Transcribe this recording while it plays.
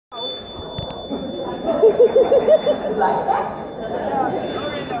Like that?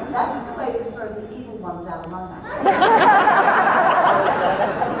 That's the way to sort the evil ones out among us.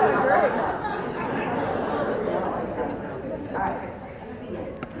 All right. See ya.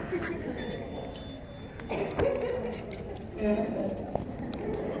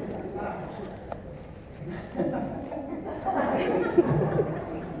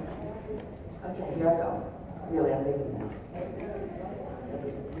 Okay, here I go. Really, I'm thinking now.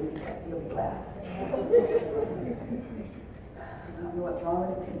 You'll be glad. I don't know what's wrong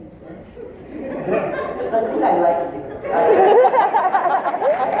with me today. I think I like you.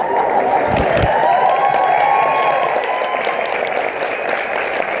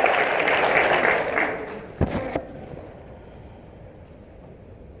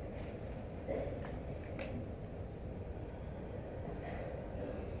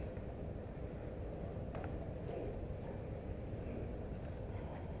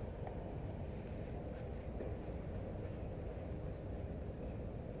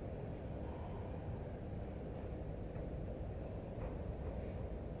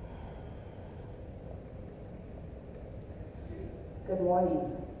 Good morning.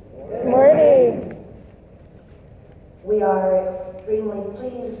 Good morning. We are extremely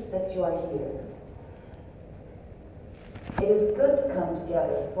pleased that you are here. It is good to come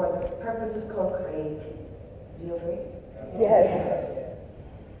together for the purpose of co-creating. Do you agree? Yes.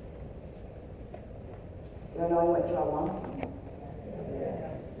 You're knowing what you all want?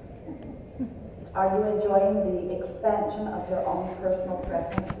 Are you enjoying the expansion of your own personal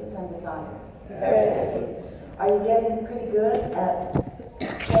preferences and desires? Yes. Are you getting pretty good at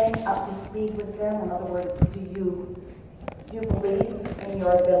staying up to speed with them? In other words, do you believe in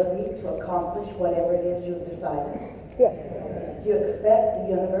your ability to accomplish whatever it is you've decided? Yes. Do you expect the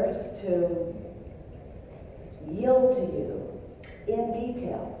universe to yield to you in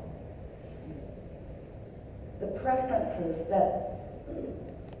detail the preferences that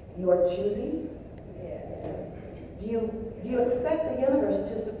you are choosing? Do you expect the universe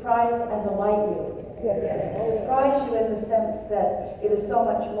to surprise and delight you? Yes. Surprise you in the sense that it is so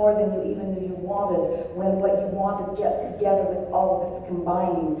much more than you even knew you wanted, when what you wanted gets together with all of its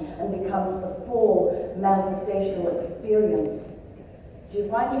combining and becomes the full manifestational experience. Do you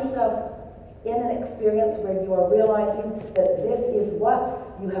find yourself in an experience where you are realizing that this is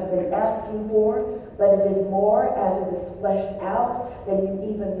what you have been asking for, but it is more as it is fleshed out than you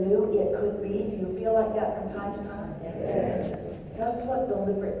even knew it could be? Do you feel like that from time to time? Yes. That's what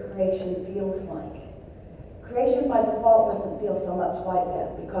deliberate creation feels like. Creation by default doesn't feel so much like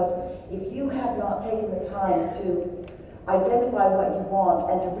that, because if you have not taken the time to identify what you want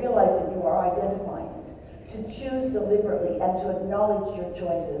and to realize that you are identifying it, to choose deliberately and to acknowledge your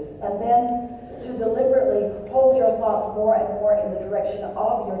choices, and then to deliberately hold your thoughts more and more in the direction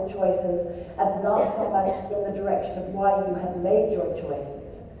of your choices and not so much in the direction of why you have made your choices.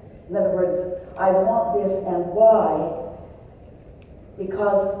 In other words, I want this and why?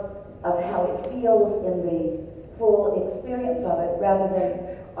 Because of how it feels in the full experience of it, rather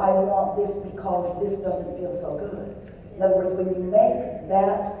than I want this because this doesn't feel so good. In other words, when you make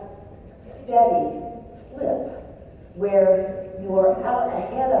that steady flip where you are out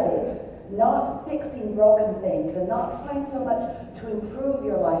ahead of it, not fixing broken things and not trying so much to improve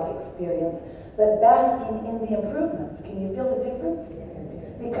your life experience, but basking in the improvements. Can you feel the difference?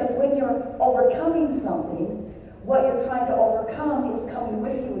 Because when you're overcoming something, what you're trying to overcome is coming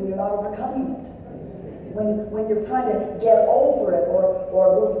with you and you're not overcoming it. When you're trying to get over it or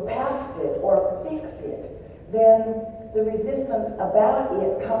move past it or fix it, then the resistance about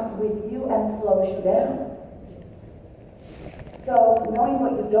it comes with you and slows you down. So knowing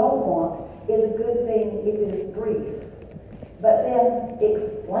what you don't want is a good thing if it is brief. But then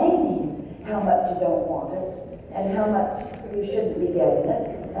explaining how much you don't want it and how much you shouldn't be getting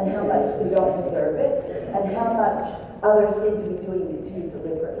it and how much you don't deserve it and how much others seem to be doing it to you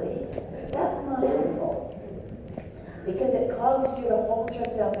deliberately, that's not helpful. Because it causes you to hold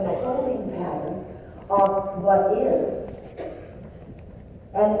yourself in a holding pattern of what is,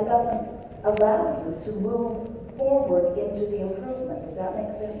 and it doesn't allow you to move forward into the improvement. Does that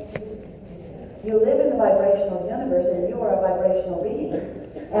make sense to you? You live in a vibrational universe and you are a vibrational being,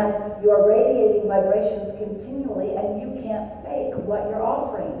 and you are radiating vibrations continually, and you can't fake what you're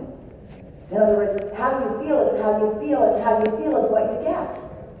offering. In other words, how you feel is how you feel, and how you feel is what you get.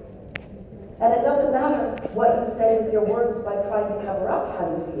 And it doesn't matter what you say with your words by trying to cover up how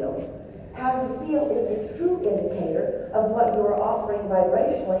you feel. How you feel is the true indicator of what you are offering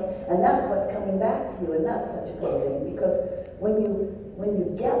vibrationally, and that's what's coming back to you, and that's such a good thing, because when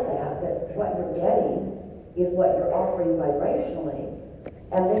you get that what you're getting is what you're offering vibrationally,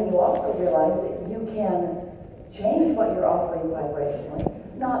 And then you also realize that you can change what you're offering vibrationally,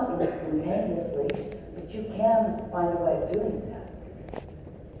 not instantaneously, but you can find a way of doing that.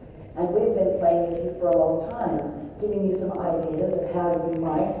 And we've been playing with you for a long time, giving you some ideas of how you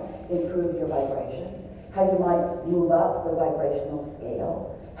might improve your vibration, how you might move up the vibrational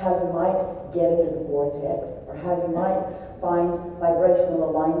scale, how you might get into the vortex, or how you might find vibrational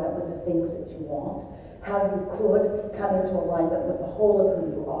alignment with the things that you want, how you could come into alignment with the whole of who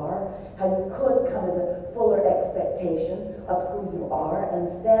you are, how you could come into fuller expectation of who you are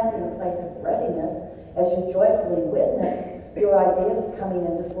and stand in a place of readiness as you joyfully witness your ideas coming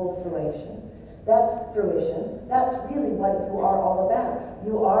into full fruition. That's fruition. That's really what you are all about.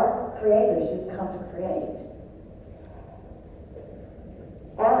 You are creators. You've come to create.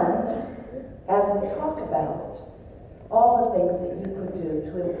 And as we talk about all the things that you could do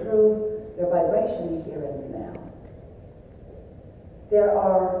to improve your vibration here and now, there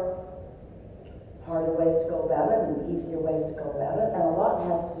are harder ways to go about it and easier ways to go about it, and a lot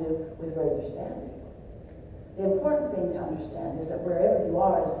has to do with where you're standing. The important thing to understand is that wherever you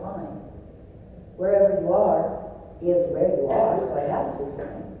are is fine. Wherever you are is where you are, so it has to be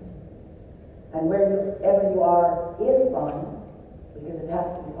fine. And wherever you are is fine, because it has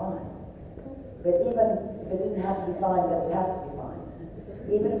to be fine. But even if it didn't have to be fine, then it has to be fine.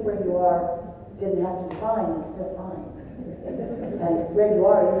 Even if where you are didn't have to be fine, it's still fine. And where you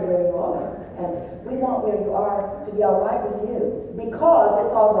are is where you are. And we want where you are to be all right with you, because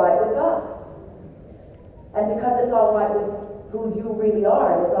it's all right with us. And because it's all right with who you really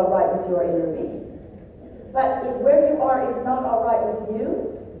are, it's all right with your inner being. But if where you are is not all right with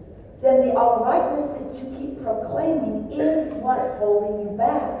you, then the all rightness that you keep proclaiming is what's holding you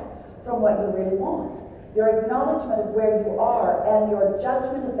back from what you really want. Your acknowledgement of where you are and your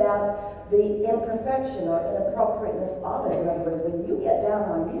judgment about the imperfection or inappropriateness of it. In other words, when you get down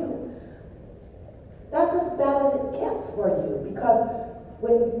on you, that's as bad as it gets for you, because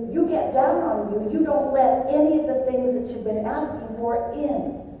when you get down on you, you don't let any of the things that you've been asking for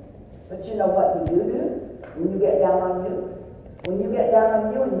in. But you know what you do when you get down on you? When you get down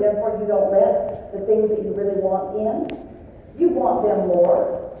on you and therefore you don't let the things that you really want in, you want them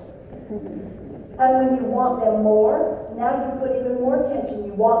more. And when you want them more, now you put even more tension.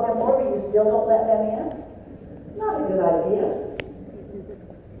 You want them more, but you still don't let them in? Not a good idea.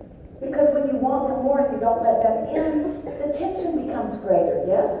 Because when you want them more and you don't let them in, the tension becomes greater,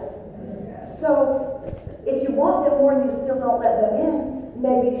 yes? So, if you want them more and you still don't let them in,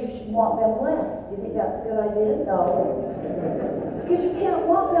 maybe you should want them less. You think that's a good idea? No. Because you can't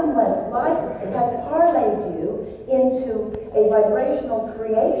want them less. Life has parlayed you into a vibrational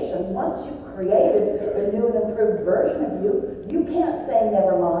creation. Once you've created a new and improved version of you, you can't say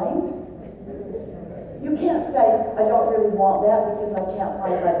never mind. You can't say, I don't really want that because I can't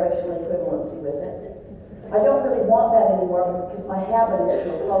find vibrational equivalency with it. I don't really want that anymore because my habit is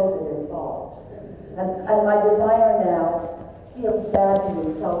to oppose it in thought. And my desire now feels bad to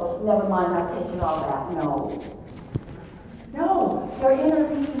me, so never mind, I'm taking all that. No. No, your inner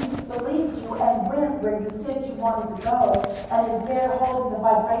being believes you and went where you said you wanted to go and is there holding the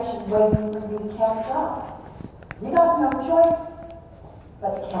vibration waiting for you to catch up. You got no choice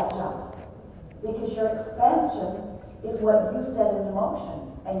but to catch up. Because your expansion is what you set into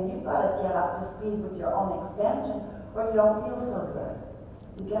motion. And you've got to get up to speed with your own expansion or you don't feel so good.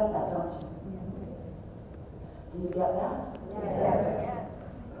 You get that, don't you? Do you get that? Yes.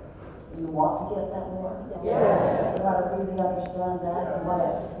 Do you want to get that more? Yes. You want to really understand that?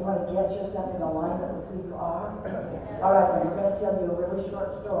 You want to get yourself in alignment with who you are? All right, then we're going to tell you a really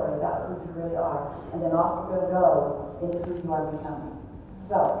short story about who you really are. And then off we're going to go into who you are becoming.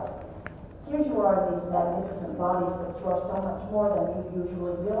 So, here you are in these magnificent bodies, but you are so much more than you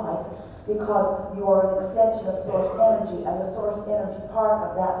usually realize because you are an extension of source energy, and the source energy part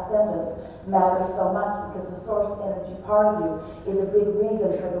of that sentence matters so much because the source energy part of you is a big reason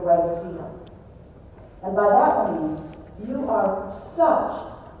for the way you feel. And by that I mean, you are such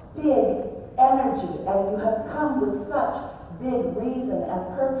big energy, and you have come with such big reason and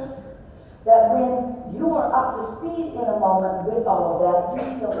purpose that when you are up to speed in a moment with all of that,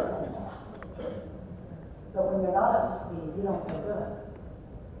 you feel fantastic. But when you're not up to speed, you don't feel good.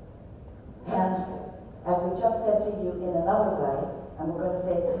 And as we just said to you in another way, and we're going to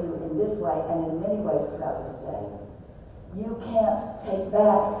say it to you in this way and in many ways throughout this day, you can't take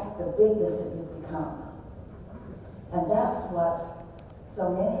back the bigness that you've become. And that's what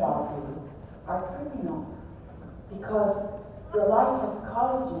so many of you are tripping on. Because your life has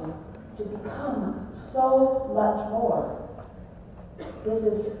caused you to become so much more. This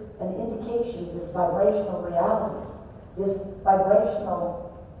is an indication, this vibrational reality, this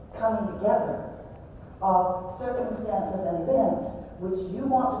vibrational coming together of circumstances and events which you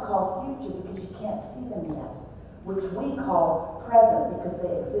want to call future because you can't see them yet, which we call present because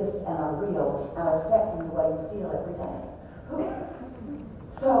they exist and are real and are affecting the way you feel every day.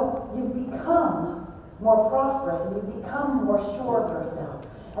 So you become more prosperous and you become more sure of yourself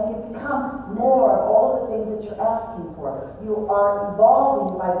and you become more of all the things that you're asking for. You are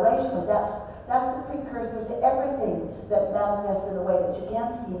evolving vibrationally. That's the precursor to everything that manifests in a way that you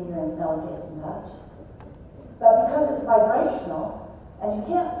can't see and hear and smell and taste and touch. But because it's vibrational, and you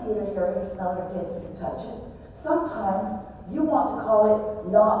can't see it or hear it or smell it or taste it or touch it, sometimes you want to call it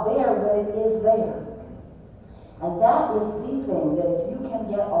not there when it is there. And that is the thing that if you can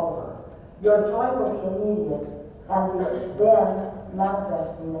get over, your joy will be immediate and then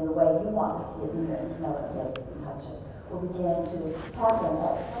manifesting in the way you want to see it, hear it, smell it, taste it, and touch it will begin to happen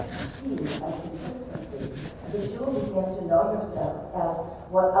at such speed and consistency that you will begin to know yourself as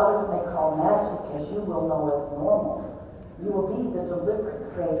what others may call magic, as you will know as normal. You will be the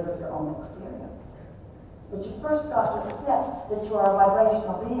deliberate creator of your own experience. But you first got to accept that you are a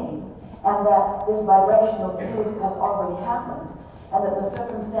vibrational being and that this vibrational view has already happened and that the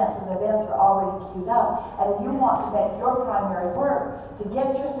circumstances and events are already queued up, and you want to make your primary work to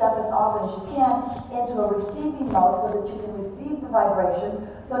get yourself as often as you can into a receiving mode so that you can receive the vibration,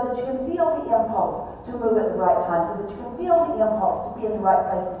 so that you can feel the impulse to move at the right time, so that you can feel the impulse to be in the right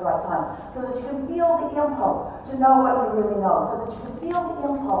place at the right time, so that you can feel the impulse to know what you really know, so that you can feel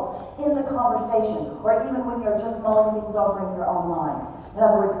the impulse in the conversation, or even when you're just mulling things over in your own mind. In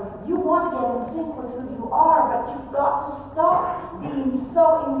other words, you want to get in sync with who you are, but you've got to stop being so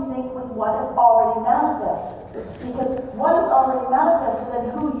in sync with what is already manifested. Because what is already manifested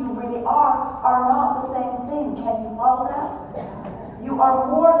and who you really are not the same thing. Can you follow that? You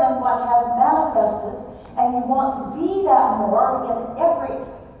are more than what has manifested, and you want to be that more in every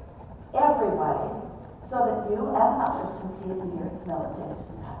way, so that you and others can see it and hear it, smell it, taste it,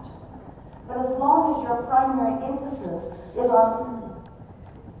 and touch it. But as long as your primary emphasis is on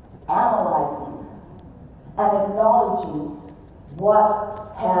analyzing and acknowledging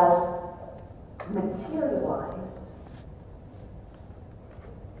what has materialized,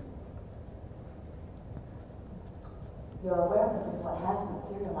 your awareness of what has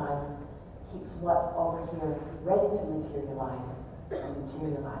materialized keeps what's over here ready to materialize and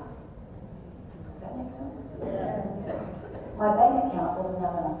materializing. Does that make sense? Yes. My bank account doesn't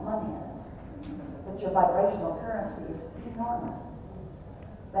have enough money in it, but your vibrational currency is enormous.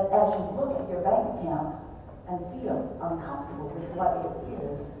 But as you look at your bank account and feel uncomfortable with what it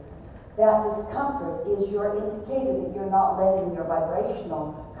is, that discomfort is your indicator that you're not letting your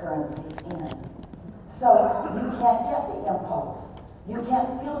vibrational currency in. So you can't get the impulse. You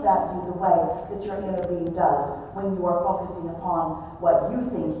can't feel that the way that your inner being does when you are focusing upon what you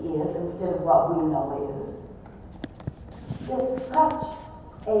think is instead of what we know is. It's such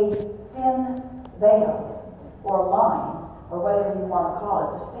a thin veil or line, or whatever you want to call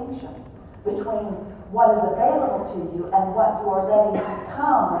it, distinction between what is available to you and what you are letting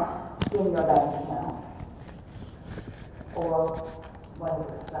become in your bank account, or whatever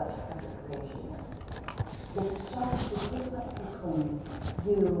the subject of the creation is. It's just the difference between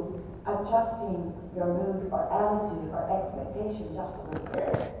you adjusting your mood or attitude or expectation just a little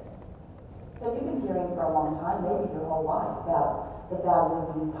bit. So you've been hearing for a long time, maybe your whole life, about the value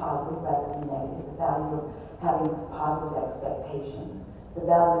of being positive rather than negative, the value of having positive expectation, the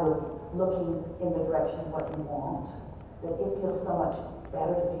value of looking in the direction of what you want, that it feels so much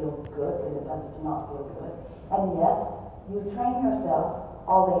better to feel good than it does to not feel good. And yet, you train yourself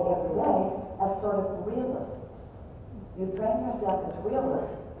all day, every day, as sort of realists. You train yourself as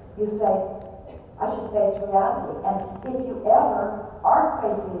realists. You say, I should face reality. And if you ever aren't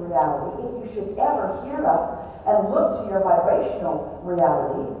facing reality, if you should ever hear us and look to your vibrational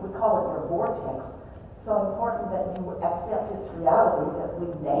reality, we call it your vortex, so important that you accept its reality, that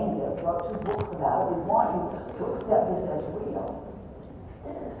we've named it, wrote 2 books about it. We want you to accept this as real.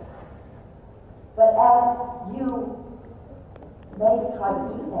 But as you maybe try to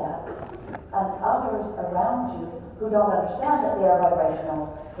do that, and others around you who don't understand that they are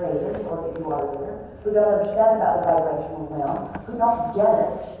vibrational creators, or that you are either, who don't understand about the vibrational realm, who don't get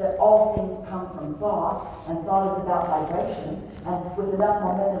it, that all things come from thought, and thought is about vibration, and with enough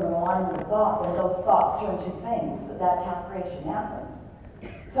momentum and alignment of thought, then those thoughts turn to things, that's how creation happens.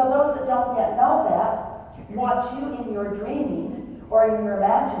 So those that don't yet know that, watch you in your dreaming, or in your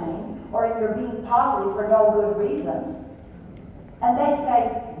imagining, or in your being positive for no good reason, and they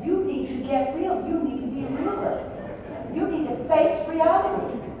say, you need to get real, you need to be realist, you need to face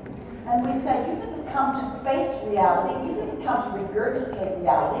reality. And we say, you didn't come to face reality. You didn't come to regurgitate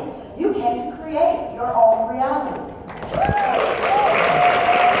reality. You came to create your own reality. You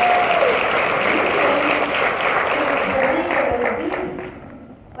came to believe it in being.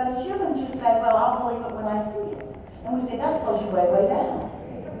 But as humans, you say, well, I'll believe it when I see it. And we say, that slows you way, way down.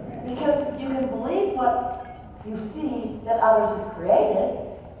 Because you can believe what you see that others have created,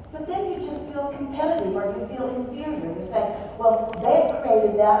 but then you just feel competitive or you feel inferior. You say, well, they've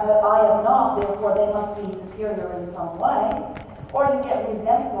created that, but I am not, therefore they must be superior in some way. Or you get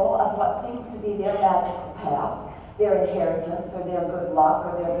resentful of what seems to be their magical path, their inheritance, or their good luck,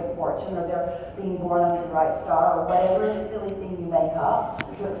 or their good fortune, or their being born under the right star, or whatever silly thing you make up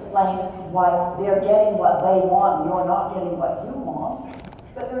to explain why they're getting what they want and you're not getting what you want.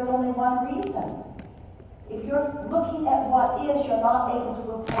 But there's only one reason. If you're looking at what is, you're not able to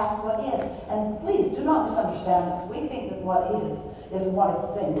look past what is. And please, do not misunderstand us. We think that what is a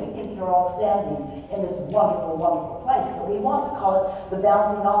wonderful thing. We think you're all standing in this wonderful, wonderful place. But we want to call it the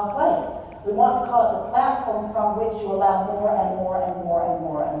bouncing off place. We want to call it the platform from which you allow more and more and more and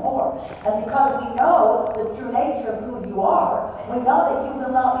more and more. And because we know the true nature of who you are, we know that you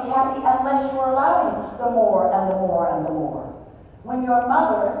will not be happy unless you're allowing the more and the more and the more. When your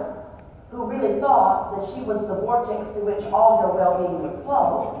mother, who really thought that she was the vortex through which all your well-being would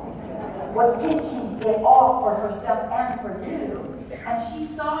flow, was pinching it off for herself and for you, and she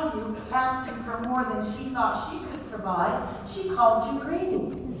saw you asking for more than she thought she could provide, she called you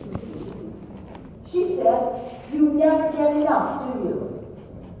greedy. She said, you never get enough, do you?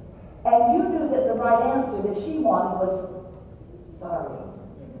 And you knew that the right answer that she wanted was, sorry.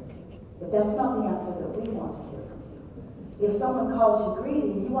 But that's not the answer that we want to hear from you. If someone calls you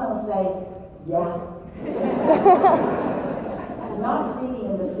greedy, you want to say, yeah. Not greedy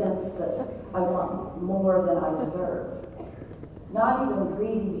in the sense that I want more than I deserve. Not even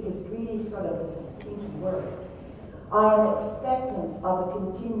greedy, because greedy sort of is a stinky word. I am expectant of a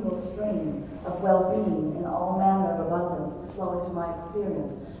continual stream of well-being in all manner of abundance to flow into my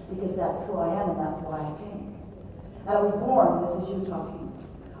experience, because that's who I am and that's why I came. And I was born, this is you talking,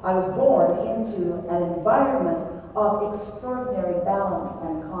 I was born into an environment of extraordinary balance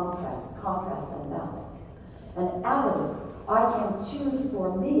and contrast and balance. And out of it, I can choose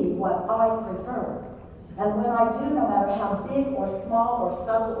for me what I prefer. And when I do, no matter how big or small or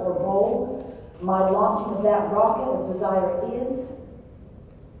subtle or bold my launching of that rocket of desire is,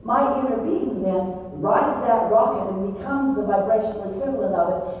 my inner being then rides that rocket and becomes the vibrational equivalent of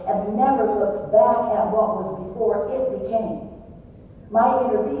it and never looks back at what was before it became. My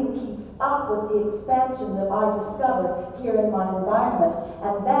inner being keeps up with the expansion that I discover here in my environment,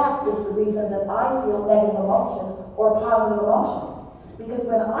 and that is the reason that I feel negative emotion or positive emotion. Because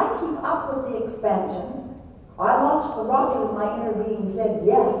when I keep up with the expansion, I launched the rocket and my inner being said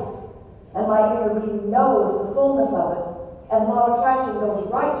yes, and my inner being knows the fullness of it, and law of attraction goes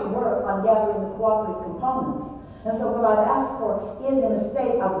right to work on gathering the cooperative components. And so what I've asked for is in a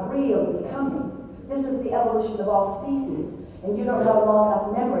state of real becoming. This is the evolution of all species. And you don't have a long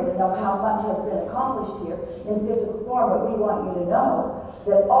enough memory to know how much has been accomplished here in physical form, but we want you to know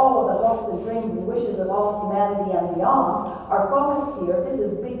that all of the hopes and dreams and wishes of all humanity and beyond are focused here. This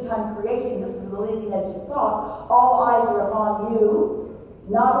is big-time creation. This is the leading edge of thought. All eyes are upon you,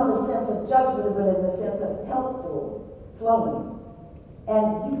 not in the sense of judgment, but in the sense of helpful flowing.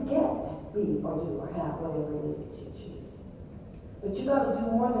 And you get to be or do or have whatever it is that you choose. But you got to do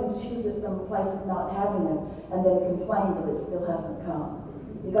more than choose it from a place of not having it and then complain that it still hasn't come.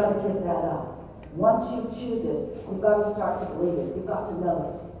 You got to give that up. Once you choose it, you've got to start to believe it. You've got to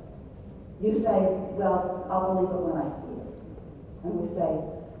know it. You say, well, I'll believe it when I see it. And we say,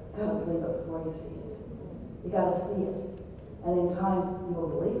 got to believe it before you see it. You got to see it. And in time, you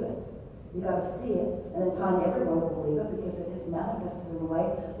will believe it. You got to see it. And in time, everyone will believe it because it has manifested in a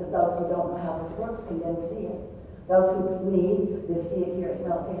way that those who don't know how this works can then see it. Those who need to see it, hear it,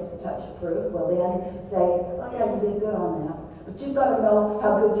 smell it, taste it, touch it, proof, will then say, oh yeah, you did good on that. But you've got to know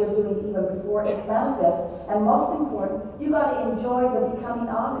how good you're doing even before it manifests. And most important, you've got to enjoy the becoming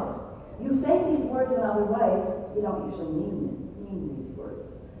of it. You say these words in other ways, you don't usually mean these words.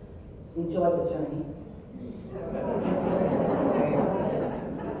 Enjoy the journey.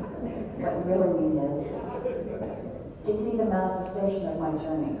 What you really mean is, give me the manifestation of my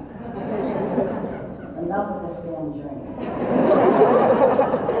journey. Enough of this damn journey.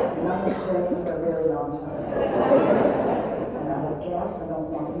 Enough of this journey for a very long time. And I have gas, I don't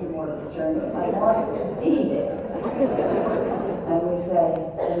want any more of the journey. I want it to be there. And we say,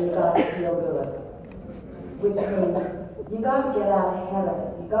 you got to feel good. Which means you got to get out ahead of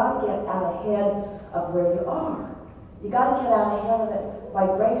it. You got to get out ahead of where you are. You got to get out ahead of it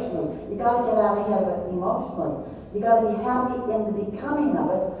vibrationally. You got to get out ahead of it emotionally. You got to be happy in the becoming of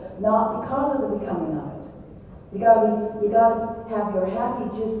it, not because of the becoming of it. You got to have your happy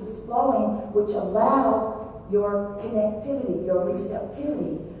juices flowing, which allow your connectivity, your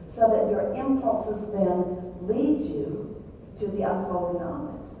receptivity, so that your impulses then lead you to the unfolding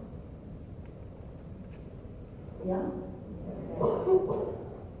of it. Yeah?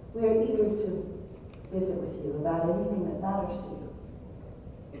 We are eager to visit with you about anything that matters to you.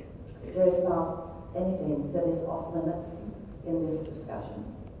 There is not anything that is off limits in this discussion.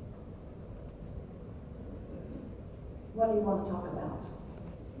 What do you want to talk about?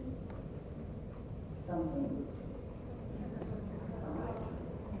 Some things. All right.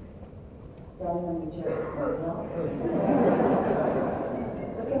 Standing on your chair is not help.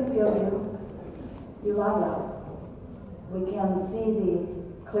 We can feel you. You light up. We can see the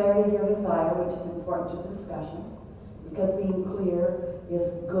clarity of your desire, which is important to the discussion, because being clear is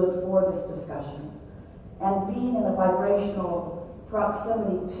good for this discussion. And being in a vibrational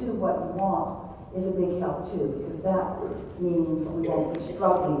proximity to what you want is a big help too, because that means we won't be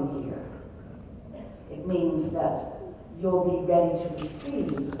struggling here. It means that you'll be ready to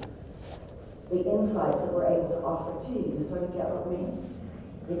receive the insights that we're able to offer to you. You sort of get what I mean?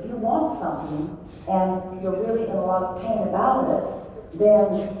 If you want something and you're really in a lot of pain about it,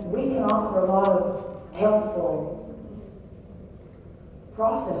 then we can offer a lot of helpful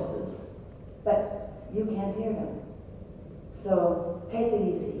processes, but you can't hear them. So take it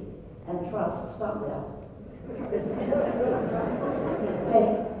easy and trust. Stop that.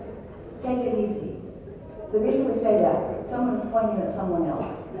 Take it easy. The reason we say that, someone is pointing at someone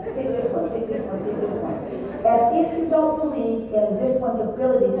else. Pick this one, pick this one, pick this one. As if you don't believe in this one's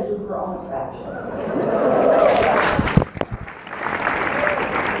ability to do her own attraction.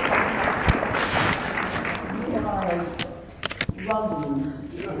 You are a loving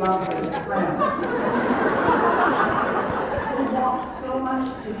friend who wants so much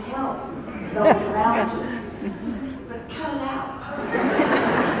to help those around you. But cut it out.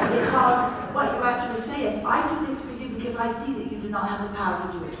 Because what you actually say is, I do this for you because I see that you do not have the power to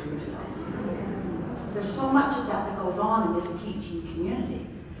do it for yourself. There's so much of that goes on in this teaching community.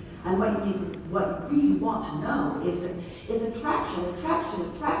 And what you really want to know is that it's attraction, attraction,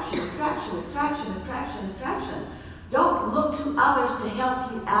 attraction, attraction, attraction, attraction, attraction. Don't look to others to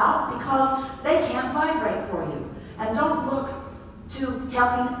help you out because they can't vibrate for you. And don't look to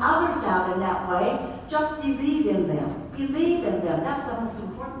helping others out in that way. Just believe in them. Believe in them. That's the most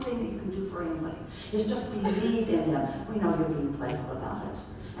important thing that you can do for anybody, is just believe in them. We know you're being playful about it.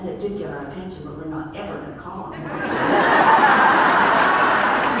 And it did get our attention, but we're not ever going to call on them.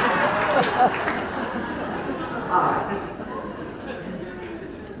 All right.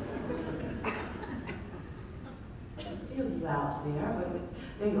 I feel you out there, but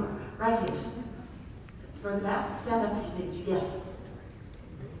there you are, right here. Further back, stand up if you think you, yes.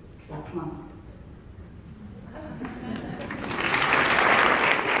 Yeah, come on.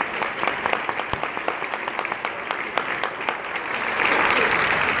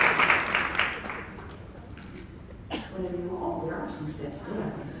 Whenever you want, there are some steps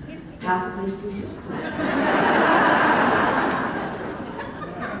there. Half of this resistance.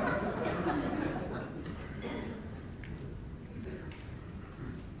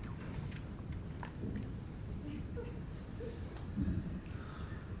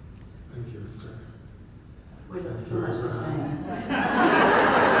 Thank you, Esther. We don't feel much the same. I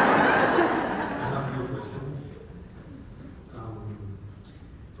have a few questions.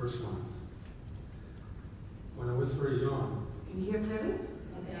 First one. When I was very young, Can you hear clearly?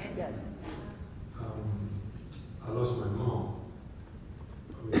 Yes. I lost my mom.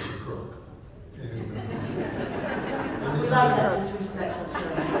 I mean, she broke. And We like that disrespectful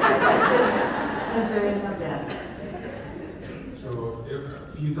children. Since there is no death. so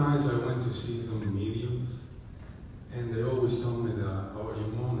a few times I went to see some mediums, and they always told me that, oh, your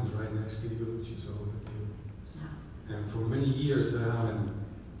mom is right next to you, she's over with you. Yeah. And for many years I haven't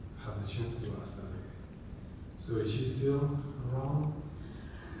had the chance to ask that again. So is she still around?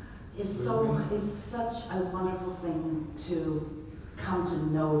 It's such a wonderful thing to come to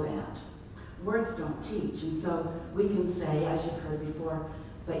know that. Words don't teach, and so we can say, as you've heard before,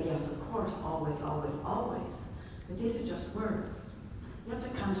 but yes, of course, always, always, always. But these are just words. You have to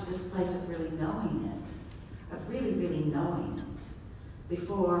come to this place of really knowing it, of really, really knowing it,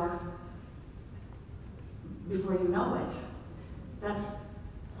 before you know it. That's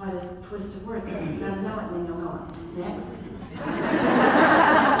quite a twist of words. You gotta know it, and then you'll know it. Next. You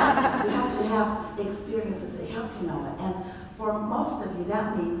have to have experiences that help you know it. And for most of you,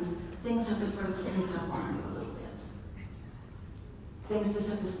 that means things have to sort of sneak up on you a little bit. things just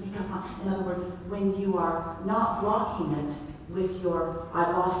have to sneak up on. In other words, when you are not blocking it with your "I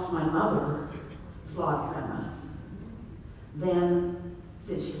lost my mother" flawed premise, then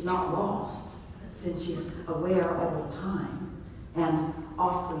since she's not lost, since she's aware all the time and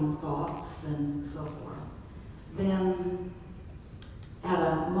offering thoughts and so forth, then at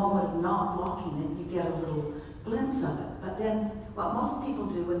a moment of not blocking it, you get a little glimpse of it. But then what most people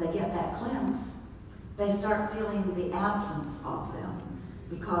do when they get that glimpse, they start feeling the absence of them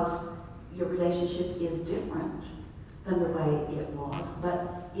because your relationship is different than the way it was,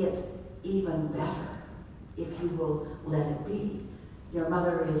 but it's even better if you will let it be. Your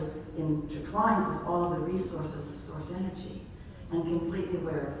mother is intertwined with all of the resources of source energy and completely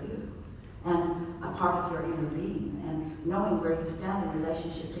aware of you and a part of your inner being and knowing where you stand in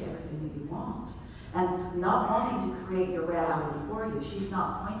relationship to everything that you want and not wanting to create your reality for you. She's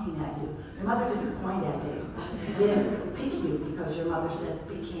not pointing at you. Your mother didn't point at you. Didn't pick you because your mother said,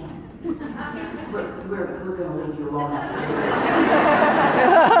 "Pick him." We're going to leave you alone after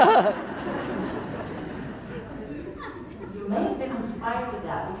that. You may have been inspired to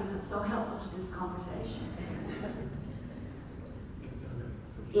that because it's so helpful to this conversation.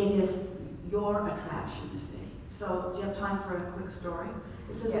 It is your attraction, you see. So, do you have time for a quick story?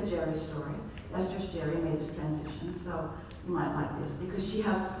 This is a Jerry story. Esther's Jerry made his transition, so you might like this because she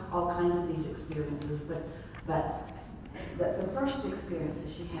has all kinds of these experiences. But the first experience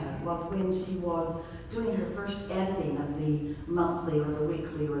that she had was when she was doing her first editing of the monthly or the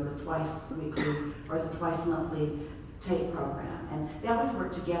weekly or the twice weekly or the twice monthly tape program. And they always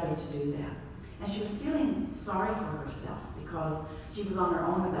worked together to do that. And she was feeling sorry for herself because she was on her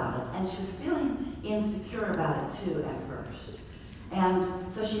own about it. And she was feeling insecure about it too at first. And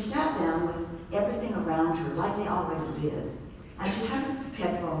so she sat down with everything around her like they always did. And she had her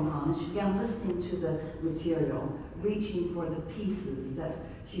headphones on and she began listening to the material, reaching for the pieces that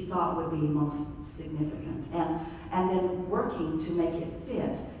she thought would be most significant. And then working to make it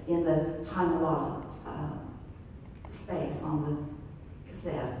fit in the time allotted space on the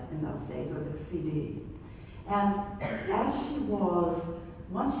cassette in those days, or the CD. And as she was,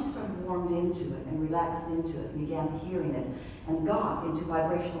 once she sort of warmed into it and relaxed into it and began hearing it and got into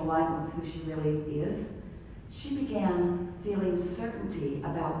vibrational alignment with who she really is, she began feeling certainty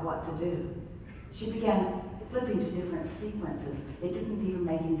about what to do. She began flipping to different sequences. It didn't even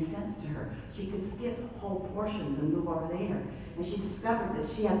make any sense to her. She could skip whole portions and move over there. And she discovered that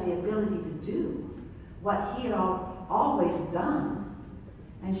she had the ability to do what he had always done.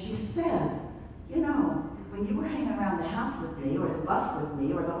 And she said, you know, when you were hanging around the house with me, or the bus with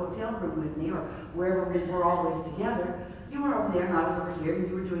me, or the hotel room with me, or wherever we were always together, you were over there and I was over here, and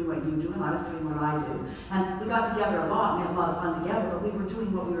you were doing what you do and I was doing what I do. And we got together a lot, and we had a lot of fun together, but we were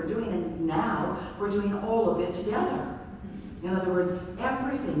doing what we were doing, and now we're doing all of it together. In other words,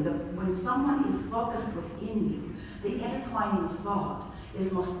 everything, when someone is focused within you, the intertwining of thought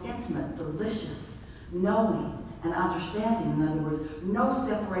is most intimate, delicious, knowing, and understanding. In other words, no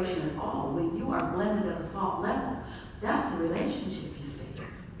separation at all. When you are blended at a thought level, that's a relationship, you see.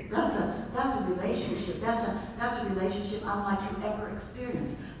 That's a relationship. That's a relationship unlike you ever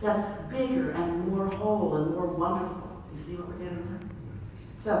experienced. That's bigger and more whole and more wonderful. You see what we're getting at?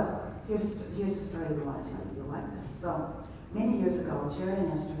 So here's the story we want to tell you. You'll like this. So many years ago, Jerry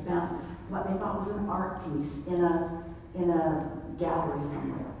and Esther found what they thought was an art piece in a gallery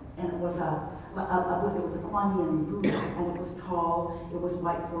somewhere, and it was a Kuan Yin Buddha, and it was tall, it was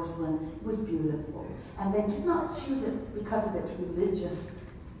white porcelain, it was beautiful. And they did not choose it because of its religious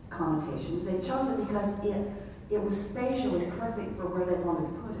connotations. They chose it because it was spatially perfect for where they wanted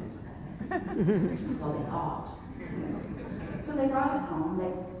to put it. So they thought. So they brought it home,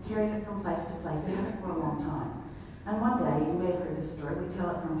 they carried it from place to place. They had it for a long time. And one day, you may have heard this story, we tell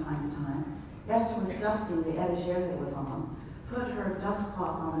it from time to time, Esther was dusting the etagere that was on, put her dust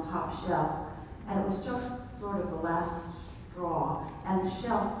cloth on the top shelf, and it was just sort of the last straw, and the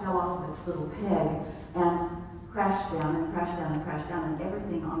shelf fell off of its little peg and crashed down and crashed down and crashed down, and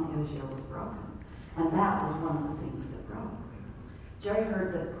everything on the etagere was broken. And that was one of the things that broke. Jerry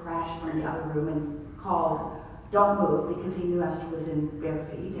heard the crash from the other room and called, "Don't move," because he knew Esther was in bare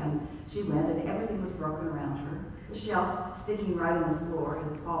feet, and she went, and everything was broken around her. The shelf, sticking right on the floor,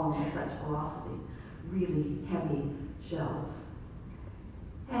 had fallen with such velocity. Really heavy shelves.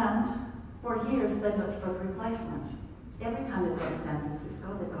 And for years, they looked for the replacement. Every time they'd go to San Francisco,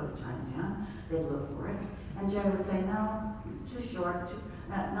 they'd go to Chinatown, they'd look for it. And Jerry would say, "No, too short,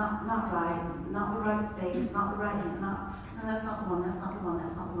 not right, not the right face, not the right hand, no, that's not the one, that's not the one,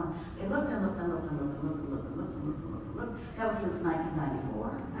 that's not the one." They looked and looked and looked and looked and looked and looked and looked and looked and looked and looked. That was since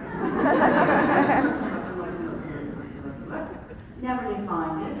 1994. never did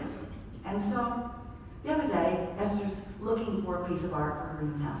find it. And so the other day, Esther's looking for a piece of art for her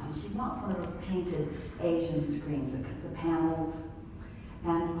new house, and she wants one of those painted Asian screens, the panels,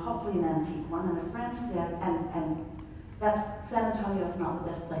 and hopefully an antique one. And a friend said, and that's San Antonio is not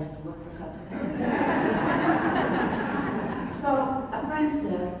the best place to look for such a thing. So a friend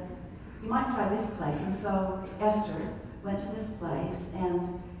said, you might try this place. And so Esther went to this place,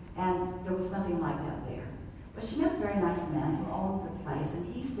 and there was nothing like that there. But she met a very nice man who owned the place, and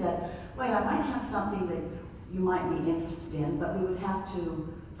he said, wait, I might have something that you might be interested in, but we would have to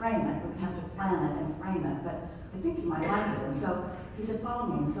frame it. We would have to plan it and frame it, but I think you might like it. And so he said, follow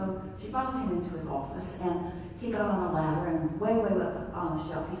me. And so she followed him into his office, and he got on a ladder, and way up on the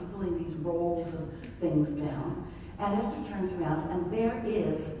shelf, he's pulling these rolls of things down. And Esther turns around, and there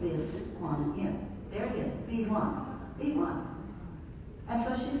is this one in. There it is, the one. And so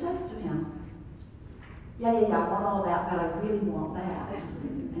she says to him, yeah, I want all that, but I really want that.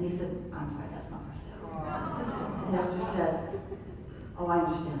 And he said, I'm sorry, that's not for sale. And Esther said, oh, I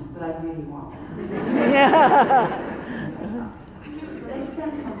understand, but I really want that. So they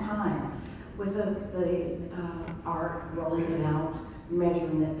spent some time with the art, rolling it out,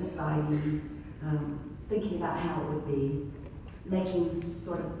 measuring it, deciding, thinking about how it would be, making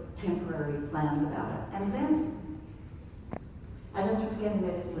sort of temporary plans about it. And then, as Esther was getting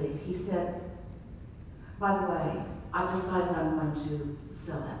ready to leave, he said, by the way, I've decided I'm going to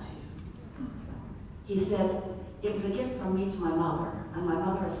sell that to you. He said, it was a gift from me to my mother, and my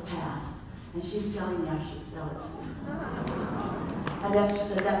mother has passed, and she's telling me I should sell it to you. And Esther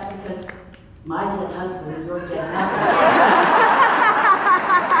said, that's because my dead husband and your dead mother.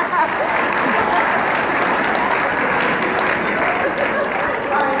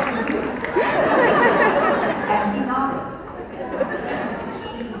 And he nodded.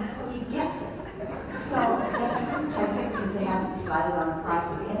 He gets it. So Esther couldn't take it because they hadn't decided on the price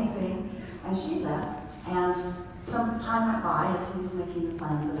of anything, and she left. And some time went by as he was making the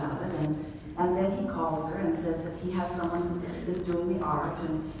plans about it, and then he calls her and says that he has someone who is doing the art,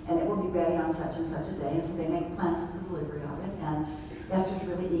 and it will be ready on such and such a day. And so they make plans for the delivery of it, and Esther's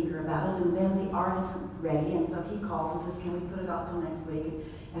really eager about it, and then the art isn't ready, and so he calls and says, can we put it off till next week?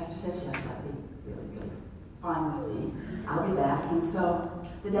 And Esther says, yes, that'd be really fine with me. I'll be back. And so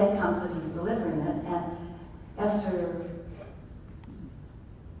the day comes that he's delivering it, and Esther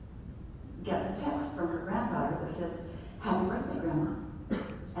gets a text from her granddaughter that says, happy birthday, Grandma.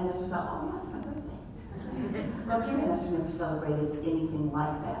 And Esther thought, oh, yeah, it's my birthday. Well, Jerry and Esther never celebrated anything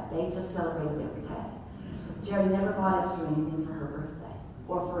like that. They just celebrated every day. Jerry never bought Esther anything for her birthday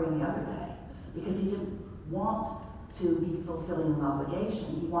or for any other day because he didn't want to be fulfilling an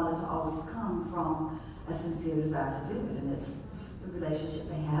obligation. He wanted to always come from a sincere desire to do it, and it's just the relationship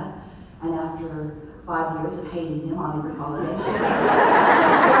they had. And after 5 years of hating him on every holiday,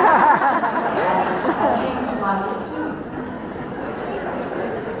 I came to like it too.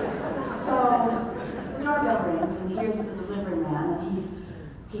 So the doorbell rings, and here's the delivery man, and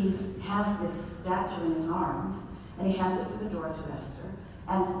he has this statue in his arms, and he hands it to the door to Esther,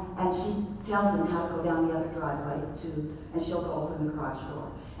 and she tells him how to go down the other driveway and she'll go open the garage door.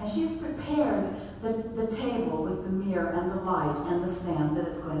 And she's prepared the table with the mirror and the light and the stand that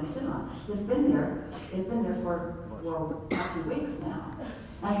it's going to sit on. It's been there for a few weeks now.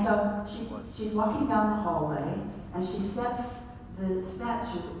 And so she's walking down the hallway, and she sets the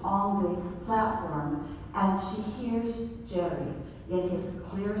statue on the platform, and she hears Jerry in his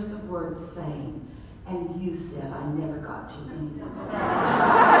clearest of words saying, and you said I never got you anything. I'm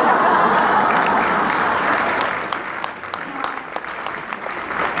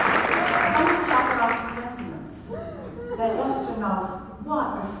going to talk about coincidence. That Esther knows what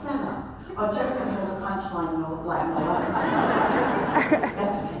a setup. Oh, Jerry can hold a punchline like no other.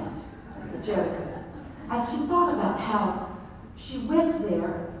 Esther can't. Jerry could. As she thought about how she went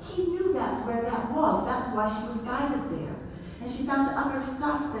there, he knew that's where that was. That's why she was guided there. And she found other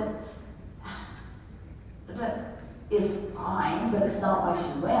stuff that is fine, but it's not why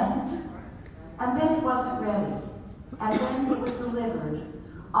she went. And then it wasn't ready. And then it was delivered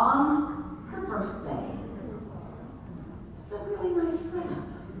on her birthday. It's a really nice setup.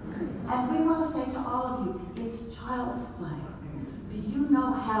 And we want to say to all of you, it's child's play. Do you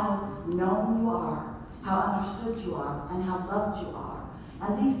know how known you are, how understood you are, and how loved you are?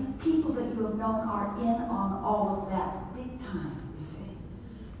 And these people that you have known are in on all of that big time, you see.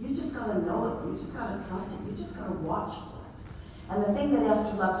 You just got to know it. You just got to trust it. You just got to watch for it. And the thing that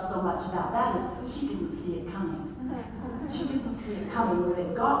Esther loved so much about that is she didn't see it coming. She didn't see it coming. When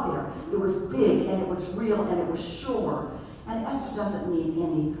it got there, it was big, and it was real, and it was sure. And Esther doesn't need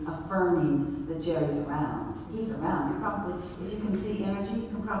any affirming that Jerry's around. He's around. You probably, if you can see energy, you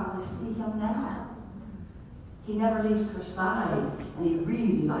can probably see him now. He never leaves her side, and he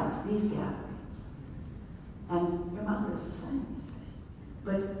really likes these gatherings. And your mother is the same, you see.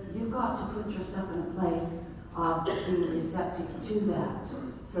 But you've got to put yourself in a place of being receptive to that,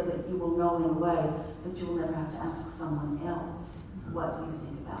 so that you will know in a way that you will never have to ask someone else, what do you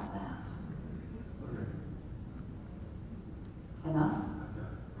think about that? Okay. Enough?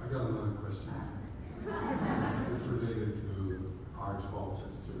 I got another question. It's related to art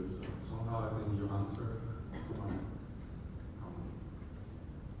objects too, so somehow I think you answered.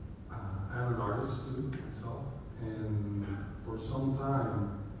 I'm an artist too, myself, and for some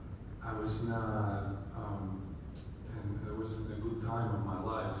time I was not, and it wasn't a good time of my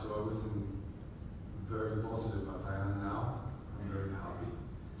life, so I wasn't very positive as I am now. I'm very happy.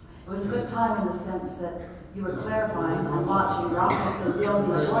 It was a good time in the sense that you were clarifying and watching rockets and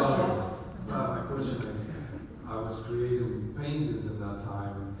building a vortex. My question is, I was creating paintings at that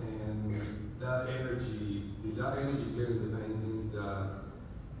time, and that energy, did that energy get in the paintings that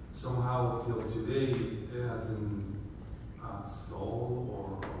somehow till today it hasn't sold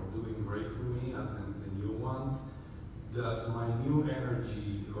or doing great for me as the new ones? Does my new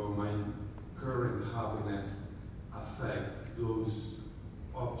energy or my current happiness affect those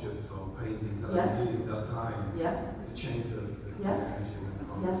objects or paintings that I did at that time? Yes. It changed the Yes. energy.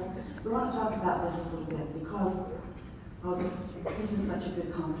 Yes. We want to talk about this a little bit because this is such a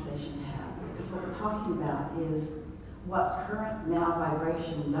good conversation to have. Because what we're talking about is what current now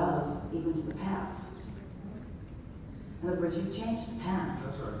vibration does even to the past. In other words, you've changed the past.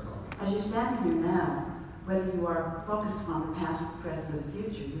 That's what I thought. As you're standing here now, whether you are focused on the past, the present, or the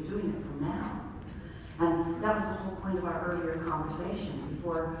future, you're doing it from now. And that was the whole point of our earlier conversation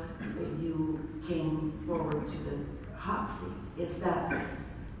before you came forward to the hot seat, is that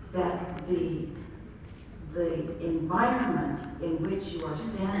the environment in which you are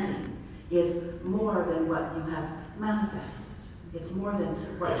standing is more than what you have manifested. It's more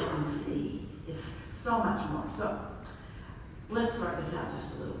than what you can see. It's so much more. So let's start this out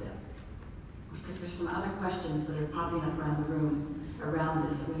just a little bit, because there's some other questions that are popping up around the room around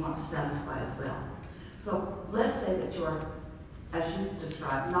this that we want to satisfy as well. So let's say that you're, as you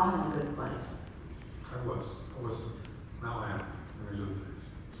described, not in a good place. I was, now I am in a good place.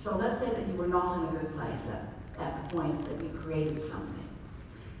 So let's say that you were not in a good place at the point that you created something.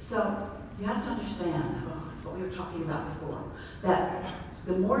 So you have to understand, it's what we were talking about before, that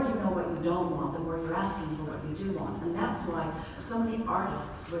the more you know what you don't want, the more you're asking for what you do want. And that's why so many artists,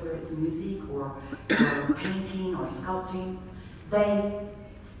 whether it's music or painting or sculpting, they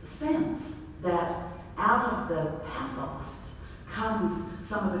sense that out of the pathos comes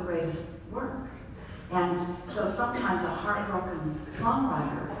some of the greatest work. And so sometimes a heartbroken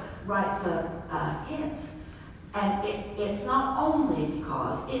songwriter writes a hit. And it's not only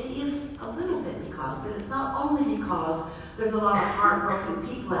because, it is a little bit because, but it's not only because there's a lot of heartbroken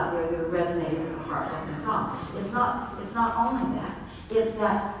people out there that are resonating with a heartbroken song. It's not only that. It's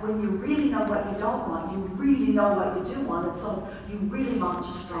that when you really know what you don't want, you really know what you do want, and so you really launch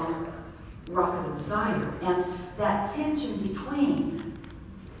a strong rocket of desire. And that tension between,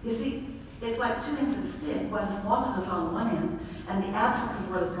 you see, it's like two ends of a stick. What is wanted is on one end, and the absence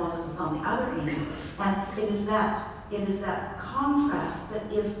of what is wanted is on the other end. And it is that contrast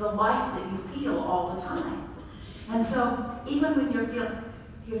that is the life that you feel all the time. And so even when you're feeling,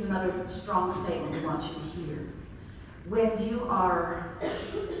 here's another strong statement we want you to hear. When you are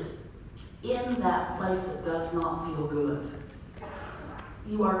in that place that does not feel good,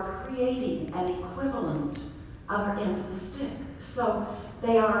 you are creating an equivalent other end of the stick. So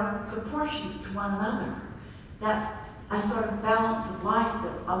they are proportionate to one another. That's a sort of balance of life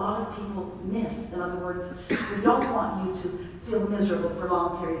that a lot of people miss. In other words, we don't want you to feel miserable for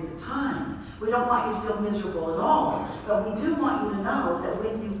long periods of time. We don't want you to feel miserable at all. But we do want you to know that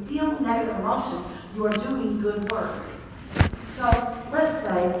when you feel negative emotion, you are doing good work. So let's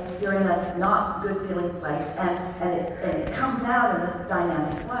say you're in a not good feeling place and it comes out in a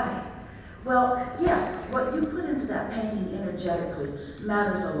dynamic way. Well, yes, what you put into that painting energetically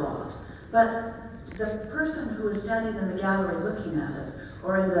matters a lot. But the person who is standing in the gallery looking at it,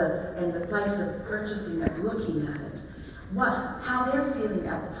 or in the place of purchasing it looking at it, how they're feeling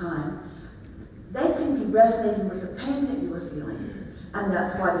at the time, they can be resonating with the pain that you were feeling, and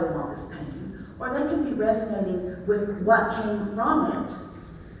that's why they want this painting. Or they can be resonating with what came from it.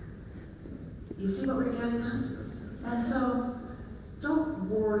 You see what we're getting at? And so, don't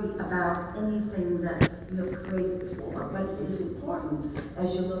worry about anything that you have created before, but it is important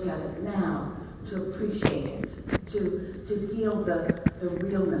as you look at it now to appreciate it, to feel the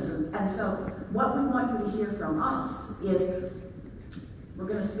realness. And so what we want you to hear from us is, we're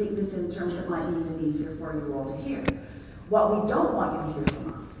going to speak this in terms that might be even easier for you all to hear. What we don't want you to hear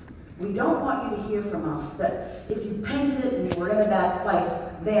from us, we don't want you to hear from us that if you painted it and you were in a bad place,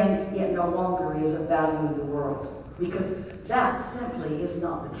 then it no longer is of value in the world. Because that simply is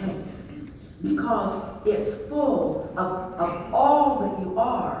not the case. Because it's full of all that you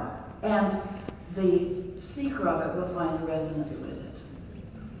are, and the seeker of it will find the resonance with it.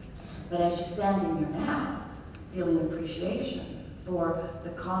 But as you stand in here now, feeling appreciation for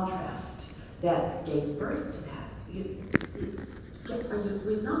the contrast that gave birth to that,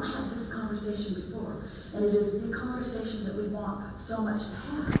 we've not had this conversation before, and it is the conversation that we want so much to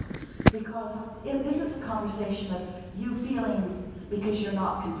have. Because this is a conversation of you feeling, because you're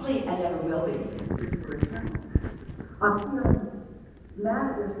not complete and never will be, of feeling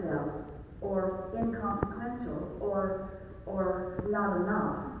mad at yourself, or inconsequential, or not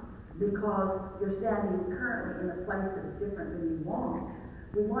enough, because you're standing currently in a place that's different than you want.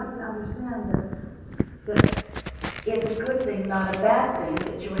 We want you to understand that it's a good thing, not a bad thing,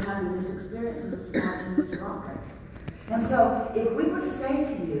 that you're having this experience of standing with your own place. And so, if we were to say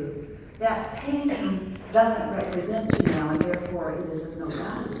to you that painting doesn't represent you now, and therefore it is of no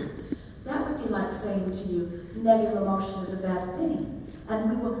value, that would be like saying to you, negative emotion is a bad thing,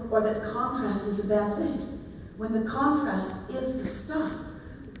 or that contrast is a bad thing, when the contrast is the stuff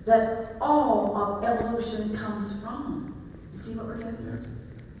that all of evolution comes from. You see what we're doing? Yes.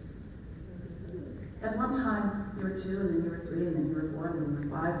 At one time, you were 2, and then you were 3, and then you were 4, and then you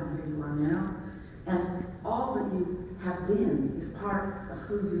were 5, and here you are now. And all that you have been is part of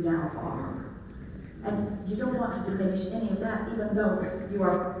who you now are. And you don't want to diminish any of that, even though you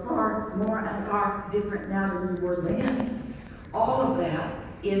are far more and far different now than you were then. All of that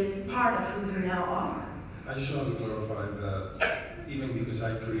is part of who you now are. I just want to clarify that even because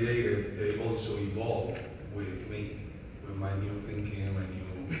I created, it also evolved with me, with my new thinking and my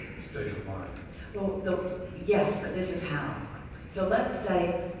new state of mind. Well, yes, but this is how. So let's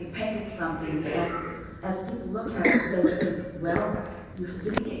say you painted something, and as people look at it, they think, well, you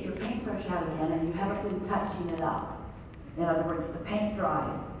didn't get your paintbrush out again, and you haven't been touching it up. In other words, the paint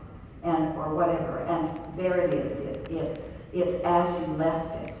dried, or whatever, and there it is. It's as you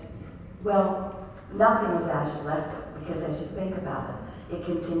left it. Well, nothing is as you left it, because as you think about it, it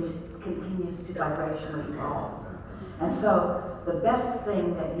continues to vibrationally evolve. And so the best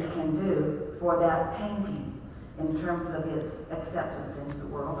thing that you can do for that painting, in terms of its acceptance into the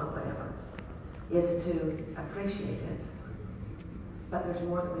world or whatever, is to appreciate it. But there's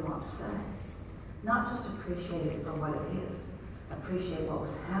more that we want to say. Not just appreciate it for what it is, appreciate what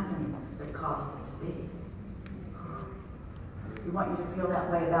was happening that caused it to be. We want you to feel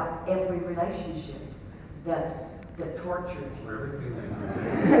that way about every relationship that tortured you. Everything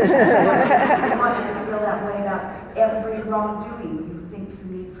I We want you to feel that way about every wrongdoing you think you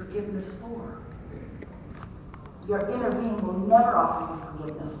need forgiveness for. Your inner being will never offer you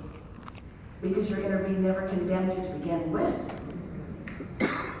forgiveness, because your inner being never condemned you to begin with.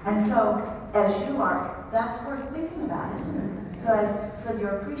 And so, as you are, that's worth thinking about, isn't it? So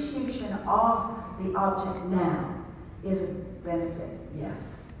your appreciation of the object now is a benefit, yes.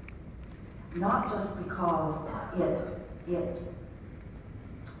 Not just because it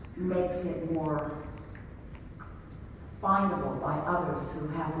makes it more findable by others who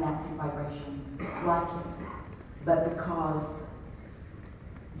have an active vibration like it, but because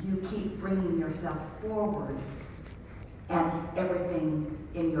you keep bringing yourself forward, and everything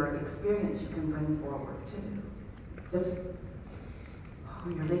in your experience you can bring forward too.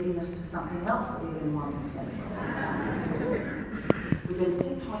 You're leading us to something else that we've been wanting to say. We've been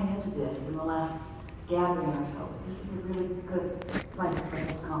tiptoeing into this in the last gathering or so. This is a really good place for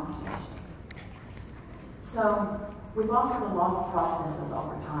this conversation. So, we've offered a lot of processes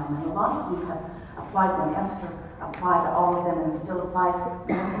over time, and a lot of you have applied them. Esther applied all of them, and it still applies to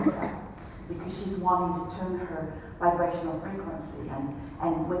them, because she's wanting to tune her vibrational frequency,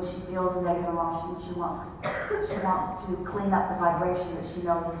 and when she feels a negative emotion, she wants to clean up the vibration that she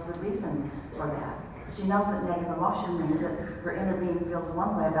knows is the reason for that. She knows that negative emotion means that her inner being feels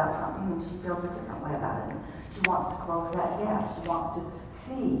one way about something, and she feels a different way about it. And she wants to close that gap. She wants to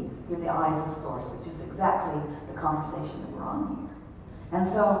see through the eyes of Source, which is exactly the conversation that we're on here. And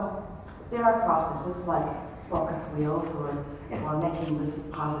so there are processes like focus wheels, or making this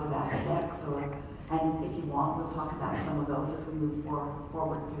positive aspects, and if you want, we'll talk about some of those as we move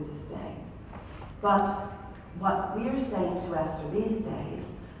forward through this day. But what we are saying to Esther these days,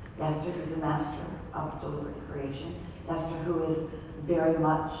 Esther who's a master of deliberate creation, Esther who is very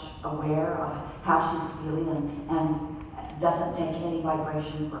much aware of how she's feeling and doesn't take any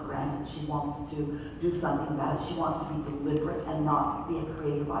vibration for granted. She wants to do something about it. She wants to be deliberate and not be a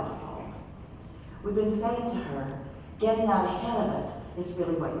creator by default. We've been saying to her, getting out ahead of it is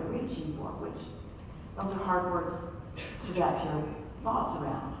really what you're reaching for, which those are hard words to wrap your thoughts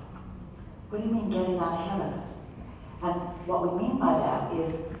around. What do you mean getting out ahead of it? And what we mean by that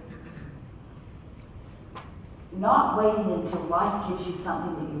is not waiting until life gives you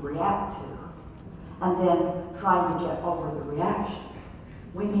something that you react to and then trying to get over the reaction.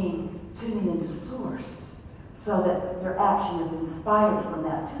 We mean tuning into source so that your action is inspired from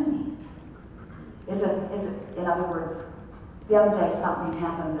that tuning. In other words, the other day something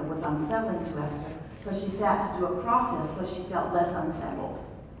happened that was unsettling to Esther, so she sat to do a process so she felt less unsettled.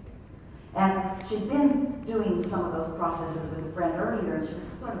 And she'd been doing some of those processes with a friend earlier, and she was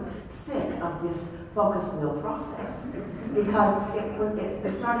sort of sick of this focus wheel process because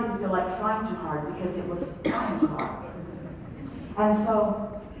it started to feel like trying too hard because it was trying too hard. And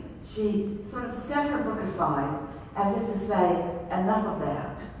so she sort of set her book aside as if to say, enough of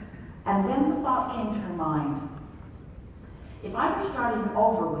that. And then the thought came to her mind, if I were starting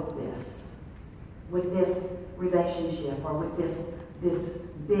over with this relationship or with this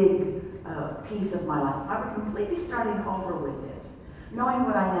big piece of my life, if I were completely starting over with it, knowing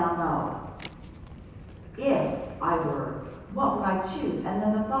what I now know, if I were, what would I choose? And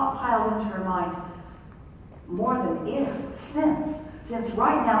then the thought piled into her mind, more than if, since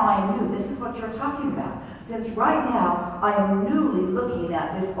right now I am new, this is what you're talking about, since right now I am newly looking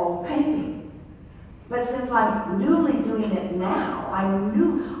at this old painting. But since I'm newly doing it now, I am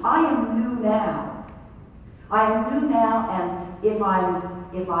new now. I am new now, and if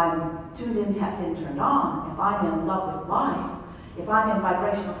I'm tuned in, tapped in, turned on, if I'm in love with life, if I'm in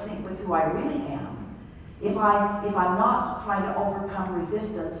vibrational sync with who I really am, if I'm not trying to overcome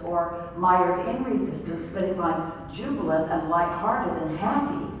resistance or mired in resistance, but if I'm jubilant and lighthearted and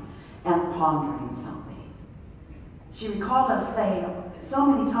happy and pondering something. She recalled us saying so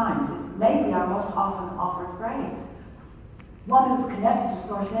many times, it may be our most often offered phrase, one who's connected to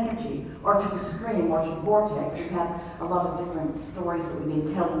source energy or to the stream or to the vortex. We've had a lot of different stories that we've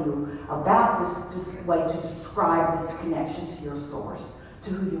been telling you about this way to describe this connection to your source, to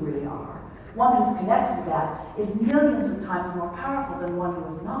who you really are. One who's connected to that is millions of times more powerful than one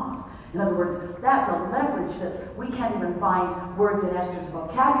who is not. In other words, that's a leverage that we can't even find words in Esther's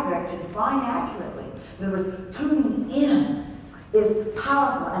vocabulary to define accurately. In other words, tuning in is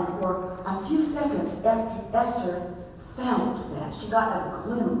powerful, and for a few seconds, Esther felt that. She got a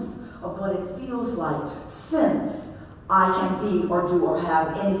glimpse of what it feels like since I can be or do or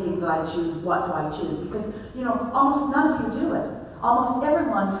have anything that I choose. What do I choose? Because, almost none of you do it. Almost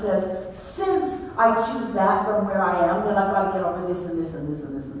everyone says, since I choose that from where I am, then I've got to get over this and this and this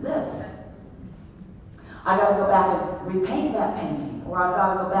and this and this. I've got to go back and repaint that painting, or I've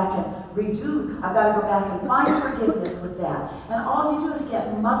got to go back and I've got to go back and find forgiveness with that. And all you do is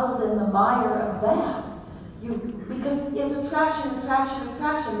get muddled in the mire of that. Because it's attraction, attraction,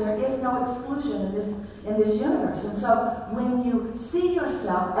 attraction. There is no exclusion in this universe. And so when you see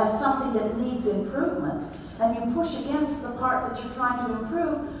yourself as something that needs improvement, and you push against the part that you're trying to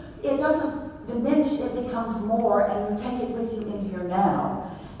improve, it doesn't diminish, it becomes more, and you take it with you into your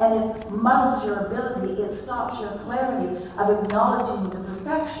now. And it muddles your ability, it stops your clarity of acknowledging the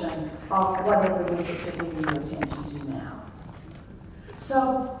perfection of whatever it is that you're giving your attention to now.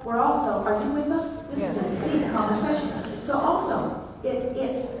 So we're also, are you with us? This is a deep conversation. So also,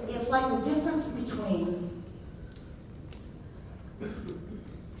 it's like the difference between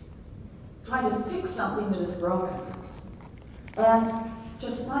trying to fix something that is broken and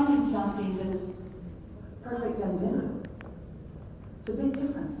just finding something that is perfect and new. It's a big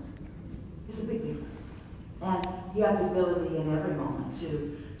difference. It's a big difference. And you have the ability in every moment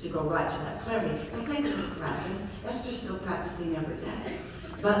to go right to that clarity. I think it's practice. Esther's still practicing every day.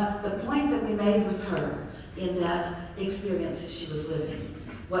 But the point that we made with her in that experience that she was living,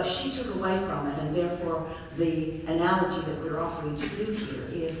 what she took away from it, and therefore the analogy that we're offering to you here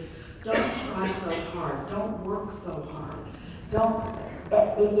is, don't try so hard. Don't work so hard.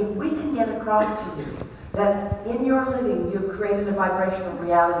 If we can get across to you that in your living you've created a vibrational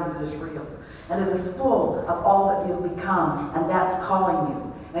reality that is real, and it is full of all that you've become, and that's calling you.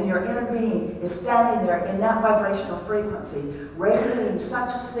 And your inner being is standing there in that vibrational frequency, radiating such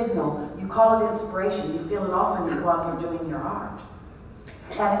a signal, you call it inspiration, you feel it offering you while you're doing your art.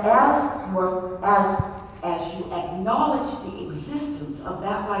 And as you acknowledge the existence of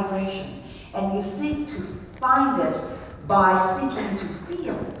that vibration, and you seek to find it by seeking to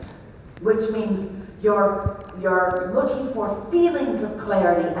feel it, which means you're you're looking for feelings of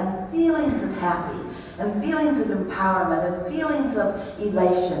clarity and feelings of happy and feelings of empowerment and feelings of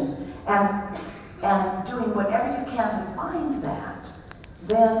elation and doing whatever you can to find that,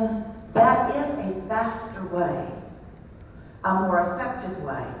 then that is a faster way, a more effective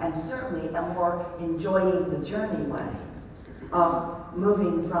way, and certainly a more enjoying the journey way of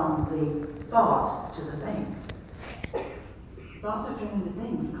moving from the thought to the thing. Thoughts are turning to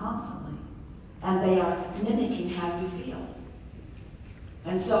things constantly, and they are mimicking how you feel.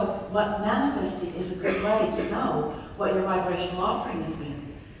 And so what's manifesting is a good way to know what your vibrational offering has been.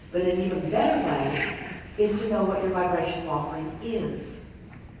 But an even better way is to know what your vibrational offering is.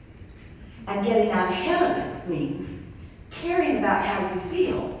 And getting out ahead of it means caring about how you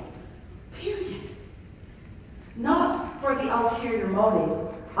feel, period. Not for the ulterior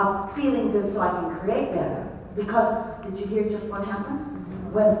motive of feeling good so I can create better. Because, did you hear just what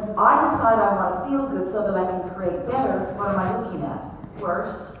happened? When I decide I want to feel good so that I can create better, what am I looking at?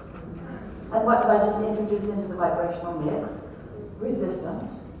 Worse. And what did I just introduce into the vibrational mix?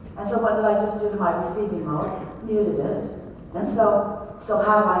 Resistance. And so what did I just do to my receiving mode? Muted it. And so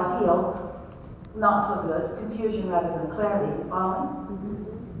how do I feel? Not so good. Confusion rather than clarity. Following?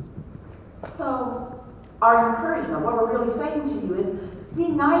 So our encouragement, what we're really saying to you is, be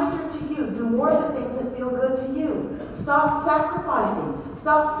nicer to you. Do more of the things that feel good to you. Stop sacrificing.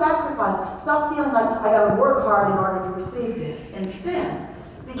 Stop sacrificing. Stop feeling like I got to work hard in order to receive this. Instead,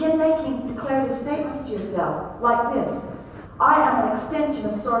 begin making declarative statements to yourself like this. I am an extension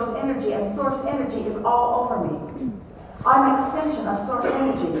of source energy, and source energy is all over me. I'm an extension of source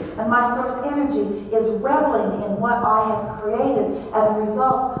energy, and my source energy is reveling in what I have created as a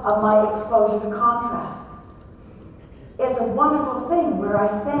result of my exposure to contrast. It's a wonderful thing where I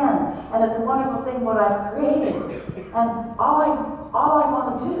stand, and it's a wonderful thing what I've created. And all I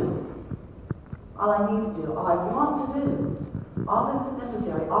want to do, all I need to do, all I want to do, all that is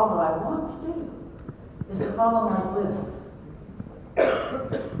necessary, all that I want to do, is to follow my bliss.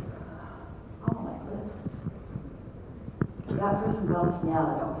 Follow my bliss. That person bumps me out.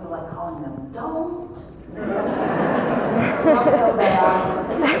 I don't feel like calling them. Don't. Don't feel bad.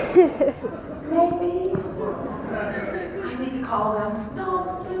 Maybe. I need to call them. Don't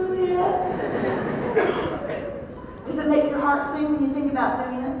do it. Does it make your heart sing when you think about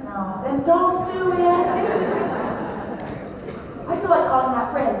doing it? No. Then don't do it. I feel like calling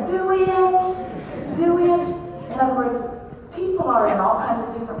that friend. Do it. Do it. In other words, people are in all kinds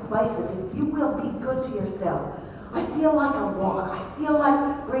of different places. If you will be good to yourself. I feel like a walk. I feel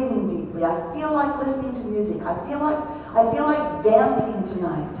like breathing deeply. I feel like listening to music. I feel like dancing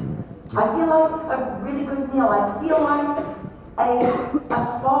tonight. I feel like a really good meal. I feel like a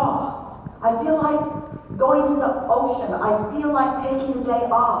spa. I feel like going to the ocean. I feel like taking a day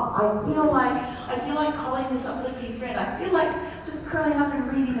off. I feel like calling this uplifting friend. I feel like just curling up and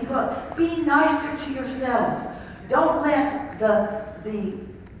reading a book. Be nicer to yourselves. Don't let the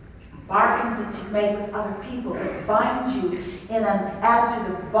bargains that you've made with other people that bind you in an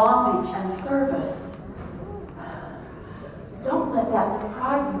attitude of bondage and service. Don't let that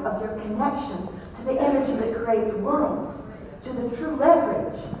deprive you of your connection to the energy that creates worlds, to the true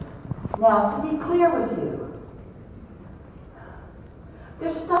leverage. Now, to be clear with you,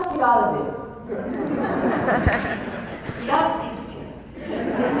 there's stuff you gotta do. You gotta feed the kids.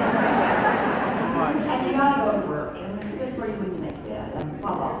 And you gotta go to work, and it's good for you when you make bed, and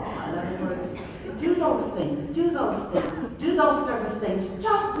blah, blah, blah. In other words, do those things, do those service things.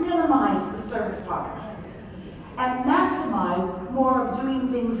 Just minimize the service part. And maximize more of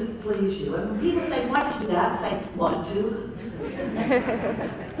doing things that please you. And when people say, why do you do that? Say, want to.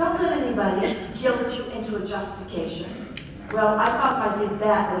 Don't let anybody guilt you into a justification. Well, I thought if I did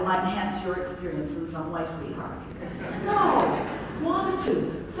that, it might enhance your experience in some way, sweetheart. No. Wanted to.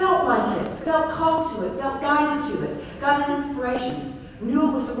 Felt like it. Felt called to it. Felt guided to it. Got an inspiration. Knew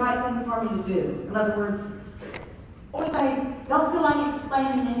it was the right thing for me to do. In other words, or say, don't feel like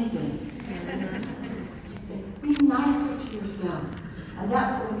explaining anything. Be nicer to yourself. And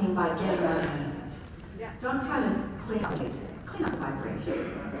that's what we mean by getting out of it. Don't try to clean up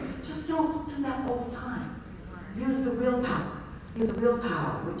vibration. Just don't do that all the time. Use the willpower. Use the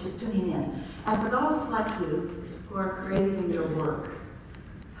willpower, which is tuning in. And for those like you who are creating your work,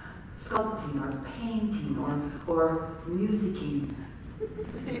 sculpting or painting or musicking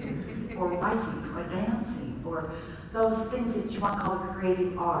or writing or dancing or those things that you want to call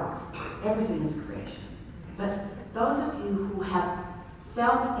creative arts, everything is creation. But those of you who have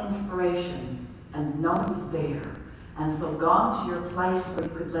felt inspiration and known it was there, and so gone to your place where you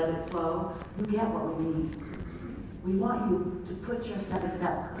could let it flow, you get what we mean. We want you to put yourself into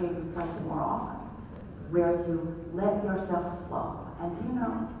that creative place more often. where you let yourself flow. And you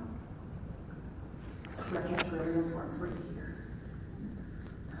know, this gets really important for you here.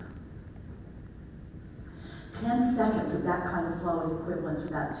 10 seconds of that kind of flow is equivalent to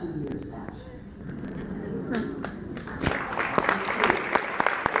about 2 years of action.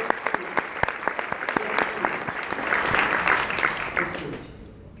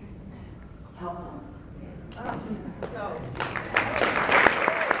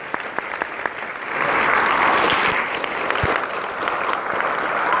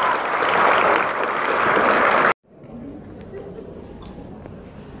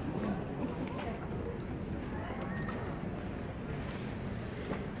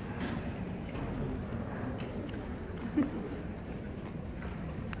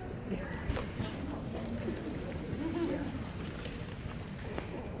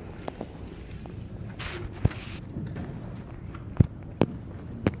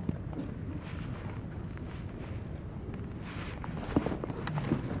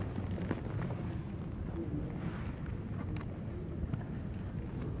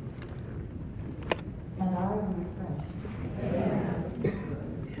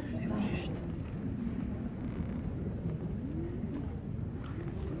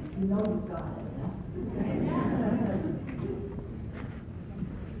 You know you've got it, yes?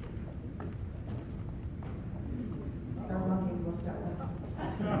 Start walking, we'll start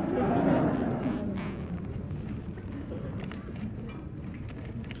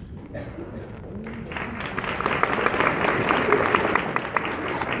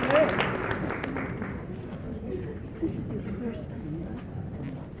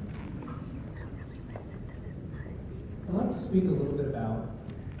I'd like to speak a little bit about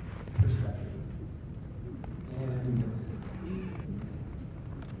perception and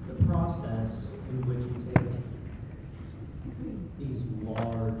the process in which you take these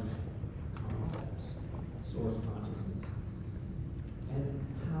large concepts, source consciousness, and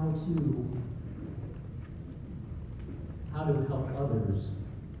how to help others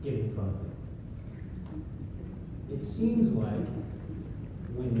get in front of it. It seems like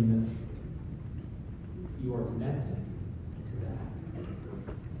when you are connected to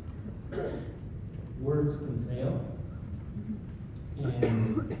that, words can fail,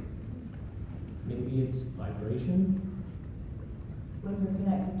 and maybe it's vibration. When you're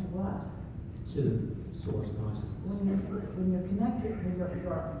connected to what? To source consciousness. When you're connected,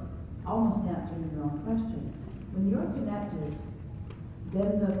 you're almost answering your own question. When you're connected,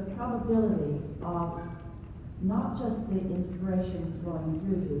 then the probability of not just the inspiration flowing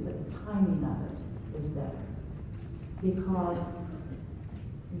through you, but the timing of it is better. Because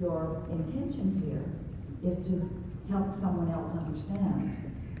your intention here is to help someone else understand,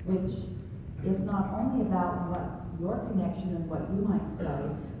 which is not only about what your connection and what you might say,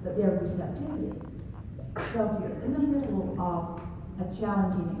 but their receptivity. So if you're in the middle of a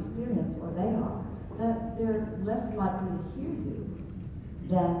challenging experience, or they are, that they're less likely to hear you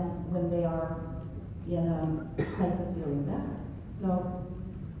than when they are in a place of feeling better. So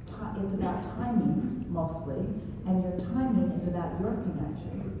it's about timing mostly, and your timing is about your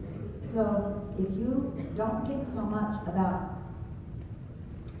connection. So if you don't think so much about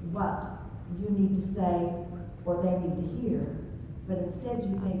what you need to say or they need to hear, but instead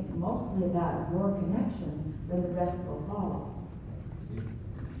you think mostly about your connection, then the rest will follow.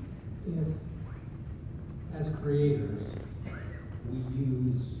 See, if, as creators, we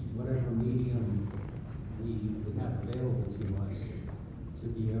use whatever medium we have available to us to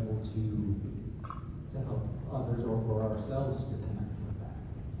be able to help others or for ourselves to connect with that.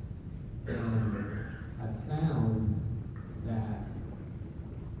 And I've found that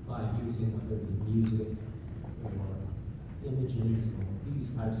by using whether it be music or images or these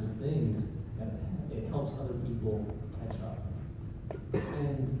types of things, that it helps other people catch up.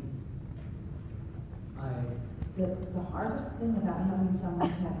 And the hardest thing about having someone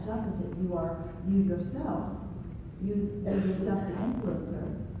catch up is that you yourself, the influencer,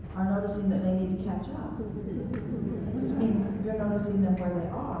 are noticing that they need to catch up. Which means you're noticing them where they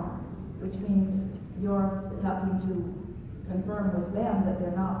are, which means you're helping to confirm with them that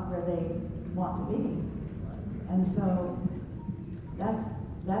they're not where they want to be. And so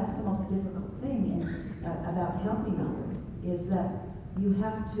that's the most difficult thing about helping others, is that you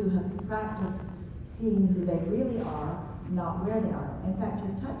have to have practiced seeing who they really are, not where they are. In fact,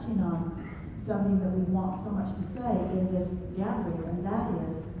 you're touching on something that we want so much to say in this gathering, and that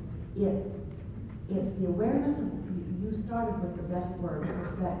is, it's the awareness of, you started with the best word,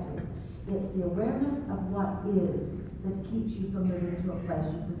 perspective. It's the awareness of what is that keeps you from moving to a place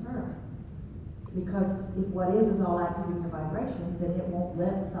you prefer. Because if what is all active in your vibration, then it won't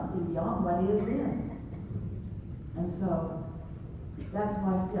let something beyond what is in. And so that's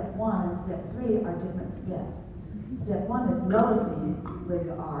why step 1 and step 3 are different steps. Step 1 is noticing where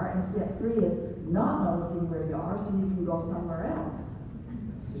you are, and step 3 is not noticing where you are so you can go somewhere else.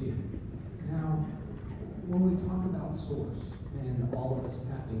 See, now, when we talk about source and all of us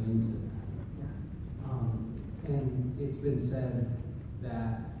tapping into that, and it's been said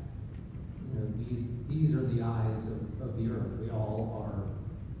that these are the eyes of the earth. We all are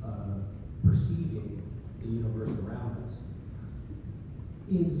perceiving the universe around us.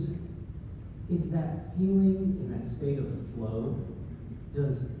 Is that feeling in that state of flow?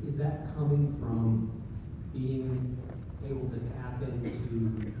 Is that coming from being able to tap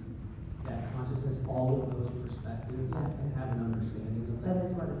into that consciousness, all of those perspectives, and have an understanding of that? That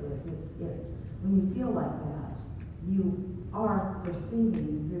is what it is. When you feel like that, you are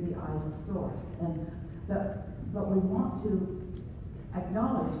perceiving through the eyes of Source. But we want to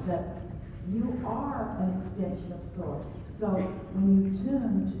acknowledge that you are an extension of Source. So when you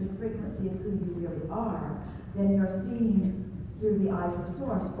tune to the frequency of who you really are, then you're seeing through the eyes of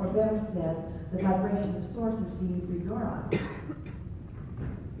Source, or better said, the vibration of Source is seen through your eyes.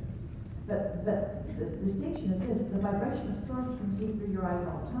 But the distinction is this: the vibration of Source can see through your eyes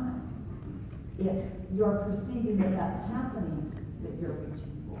all the time. It's you're perceiving that that's happening that you're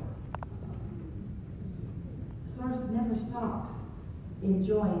reaching for. Source never stops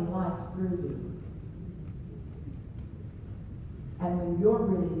enjoying life through you. And when you're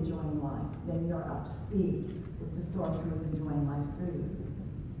really enjoying life, then you're up to speed with the Source who is enjoying life through you.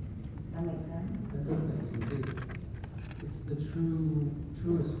 That makes sense? That does make sense. It's the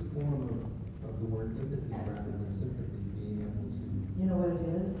truest form of the word empathy rather than sympathy, being able to... You know what it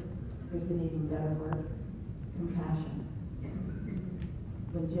is? There's an even better word: compassion.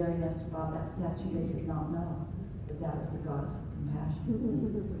 When Jerry asked about that statue, they did not know that that was the goddess of compassion.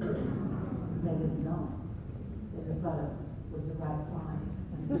 They didn't know. They just thought it was the right size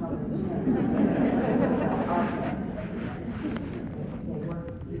and the color of Jerry. They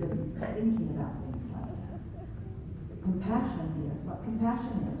weren't even thinking about things like that. Compassion is what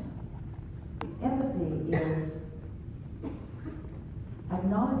compassion is. Empathy is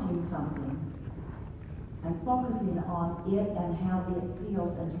acknowledging something and focusing on it and how it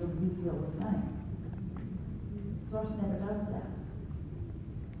feels until you feel the same. Source never does that.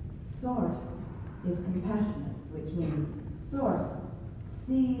 Source is compassionate, which means Source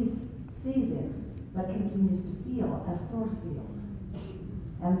sees it, but continues to feel as Source feels,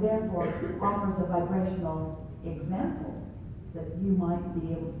 and therefore offers a vibrational example that you might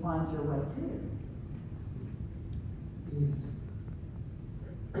be able to find your way to.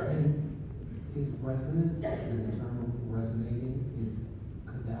 Is resonance, and the term resonating,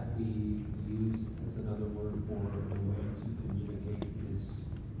 could that be used as another word for a way to communicate this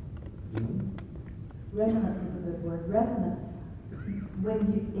feeling? Resonance is a good word. Resonance,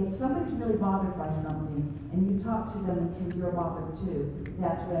 if somebody's really bothered by something and you talk to them until you're bothered too,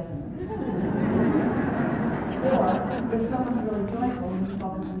 that's resonance. Or if someone's really joyful and you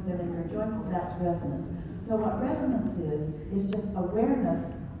focus with them and you're joyful, that's resonance. So what resonance is just awareness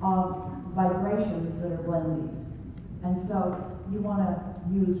of vibrations that are blending. And so you want to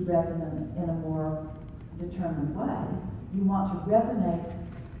use resonance in a more determined way. You want to resonate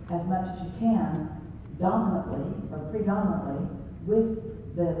as much as you can dominantly or predominantly with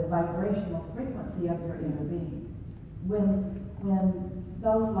the vibrational frequency of your inner being. When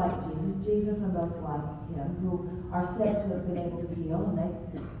those like Jesus and those like him, who are said to have been able to heal, and they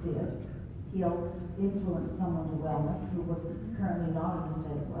did, heal, influence someone to wellness who was currently not in a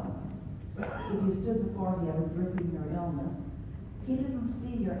state of wellness. If you stood before him dripping your illness, he didn't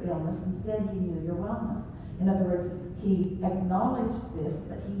see your illness, instead he knew your wellness. In other words, he acknowledged this,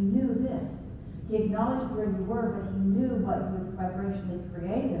 but he knew this. He acknowledged where you were, but he knew what you had vibrationally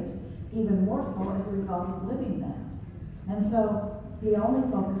created, even more so as a result of living that. And so he only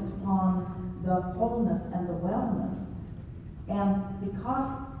focused upon the wholeness and the wellness. And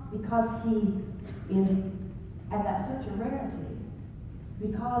because he, and that's such a rarity,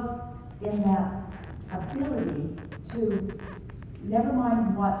 because in that ability to never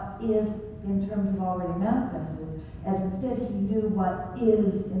mind what is in terms of already manifested, as instead he knew what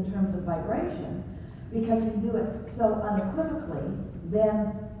is in terms of vibration, because he knew it so unequivocally,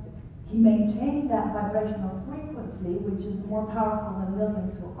 then he maintained that vibrational frequency, which is more powerful than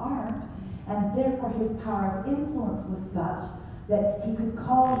millions who aren't, and therefore his power of influence was such that he could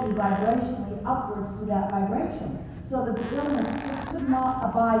call you vibrationally upwards to that vibration. So the illness just could not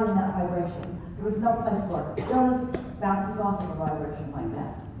abide in that vibration. There was no place for it. Illness bounces off of a vibration like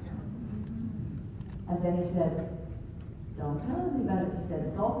that. And then he said, don't tell anybody. He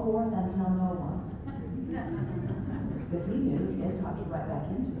said, go forth and tell no one. Because he knew, and talked you right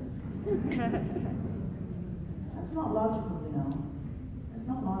back into it. That's not logical, you know. It's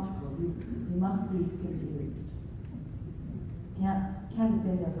not logical. You must be confused. Can't have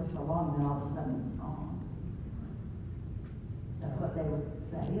been there for so long and then all of a sudden it's gone. That's what they would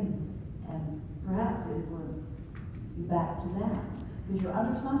say, and perhaps it influenced you back to that. Because you're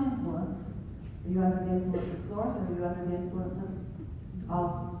under some influence. Are you under the influence of source, or are you under the influence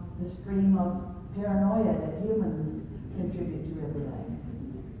of the stream of paranoia that humans contribute to every day?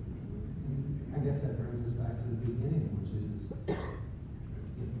 I guess that brings us back to the beginning, which is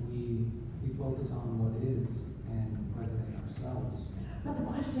if we focus on what is and resonate ourselves. But the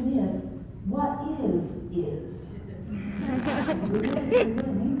question is, what is? We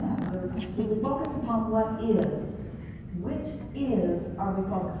really mean that. If we focus upon what is, which is are we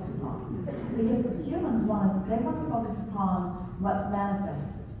focused upon? Because humans want to focus upon what's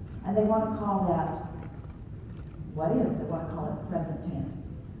manifested. And they want to call that what is. They want to call it present tense.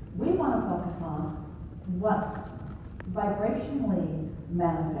 We want to focus on what's vibrationally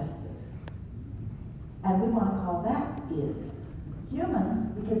manifested. And we want to call that is.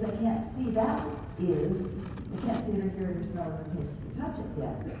 Humans, because they can't see that is, they can't see it or hear it or smell it or taste it or touch it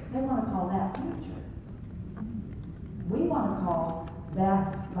yet, they want to call that future. We want to call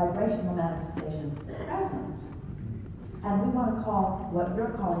that vibrational manifestation present. And we want to call what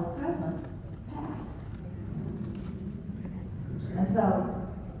you're calling present past. And so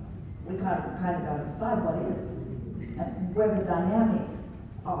we kind of got to decide what is. And where the dynamics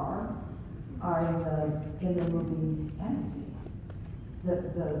are in the moving energy. The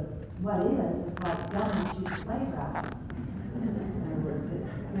what is like down in the sheet playground. In other words,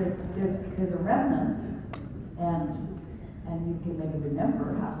 there's a remnant, and you can maybe remember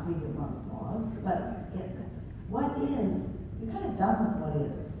how sweet it once was, but what is, you're kind of done with what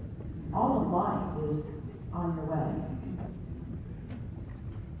is. All of life is on your way.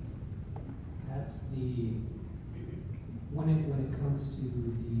 That's when it comes to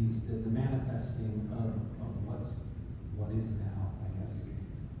the manifesting of what is now, I guess.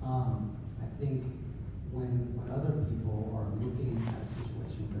 I think when other people are looking at a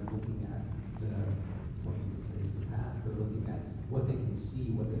situation, they're looking at what you would say is the past. They're looking at what they can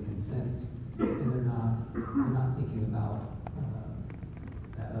see, what they can sense, and they're not thinking about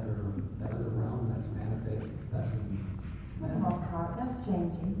that other realm that's manifesting. For the most part, that's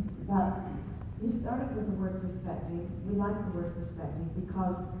changing. But you started with the word perspective. We like the word perspective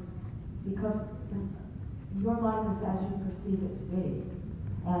because your life is as you perceive it to be.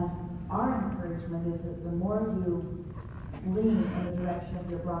 And our encouragement is that the more you lean in the direction of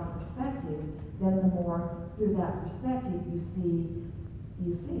your broader perspective, then the more through that perspective you see.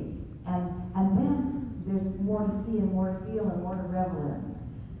 And then there's more to see and more to feel and more to revel in.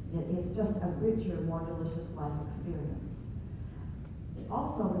 It's just a richer, more delicious life experience.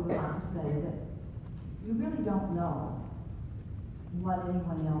 Also, we would like to say that you really don't know what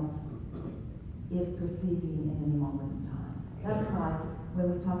anyone else is perceiving in any moment in time. That's why when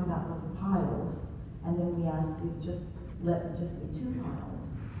we talk about those piles, and then we ask you just let them just be two piles,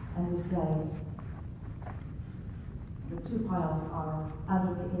 and we say the two piles are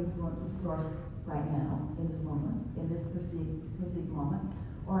under the influence of source right now, in this moment, in this perceived moment,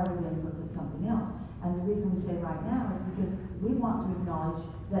 or under the influence of something else. And the reason we say right now is because we want to acknowledge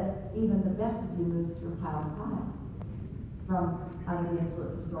that even the best of you moves from pile to pile. From under the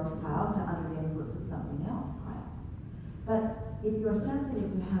influence of source pile to under the influence of something else pile. But if you're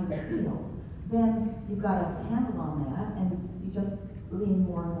sensitive to how you feel, then you've got a handle on that, and you just lean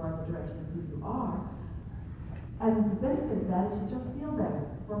more and more in the direction of who you are. And the benefit of that is you just feel better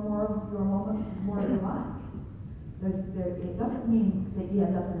for more of your moments, more of your life. It doesn't mean that you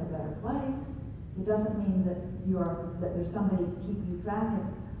end up in a better place. It doesn't mean that there's somebody keeping track of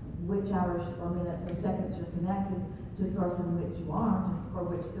which hours or minutes or seconds you're connected to source in which you aren't, for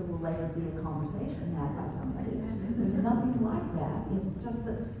which there will later be a conversation had by somebody. There's nothing like that. It's just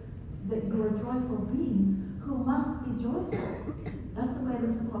that you are joyful beings who must be joyful. That's the way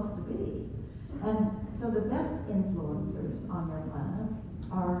it's supposed to be. And so the best influencers on your planet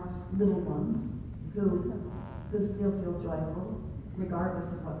are little ones who still feel joyful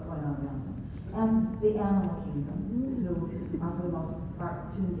regardless of what's going on around them. And the animal kingdom, who are for the most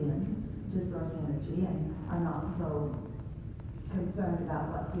part tuned in to source energy and are not so concerned about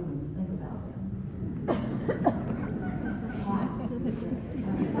what humans think about them.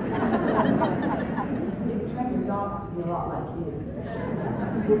 You train your dogs to be a lot like you.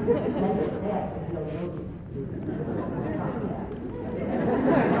 They actually feel guilty.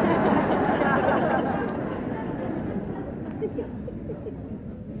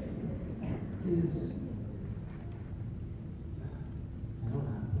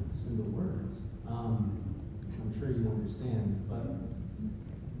 understand, but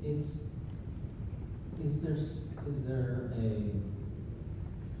is there a,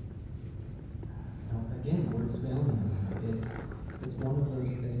 again, words fail me. It's one of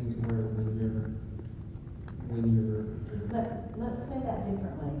those things where Let's say that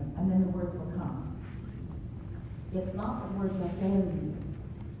differently, and then the words will come. It's not the words are failing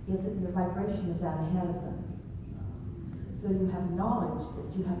you, it's that your vibration is out ahead of them. So you have knowledge that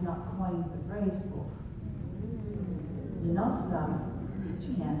you have not coined the phrase for. You know stuff that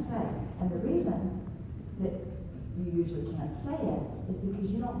you can't say. And the reason that you usually can't say it is because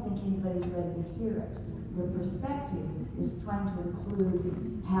you don't think anybody's ready to hear it. Your perspective is trying to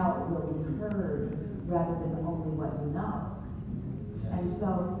include how it will be heard rather than only what you know. And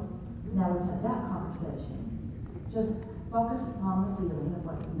so, now we've had that conversation. Just focus upon the feeling of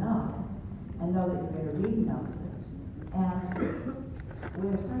what you know, and know that your inner being knows it. And we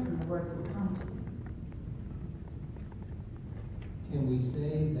are certain the words will come to you. Can we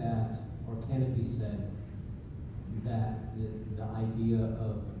say that, or can it be said, that the idea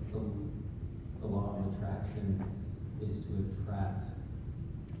of the law of attraction is to attract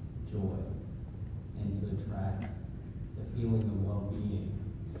joy and to attract the feeling of well-being?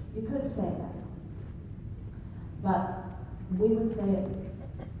 You could say that, but we would say it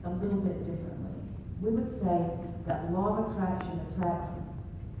a little bit differently. We would say that law of attraction attracts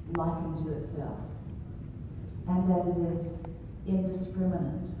like unto itself, and that it is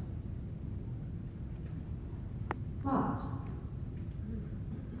indiscriminate. But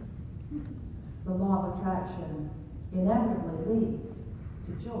the law of attraction inevitably leads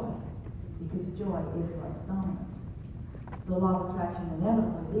to joy, because joy is what's dominant. The law of attraction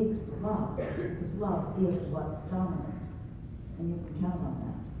inevitably leads to love, because love is what's dominant. And you can count on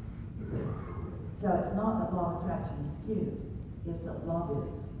that. So it's not that law of attraction is skewed, it's that love is.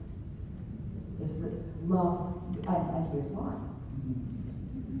 It's that love, and here's why.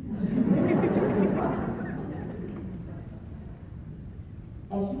 Here's why.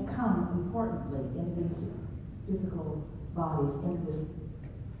 As you come, importantly, into these physical bodies, into this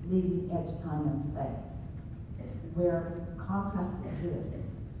leading edge time and space, where contrast exists,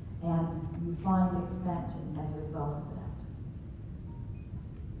 and you find expansion as a result of that.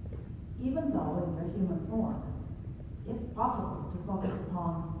 Even though in your human form, it's possible to focus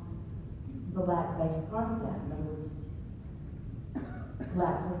upon the lack-based part of that. In other words,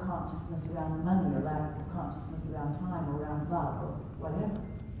 lack of consciousness around money, or lack of consciousness around time, or around love, or whatever.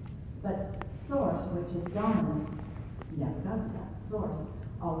 But Source, which is dominant, never does that. Source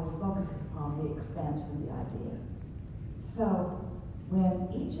always focuses upon the expansion of the idea. So, when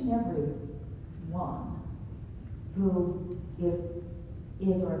each and every one who is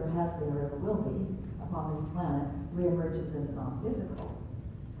or ever has been or ever will be upon this planet reemerges into non-physical,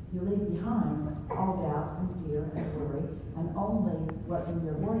 you leave behind all doubt and fear and worry, and only what's in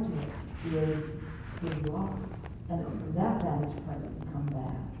your vortex is who you are. And it's from that vantage point that you come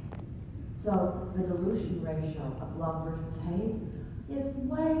back. So the dilution ratio of love versus hate is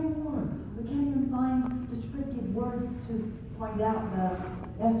way more. We can't even find descriptive words to point out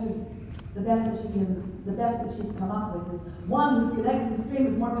the best that she's come up with is one who's connected to the stream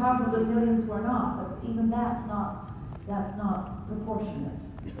is more powerful than millions who are not. But even that's not proportionate.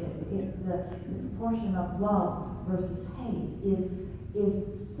 The proportion of love versus hate is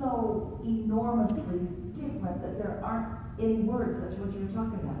so enormously different that there aren't any words. That's what you were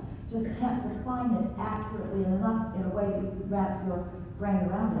talking about. Just can't define it accurately enough in a way that you could wrap your brain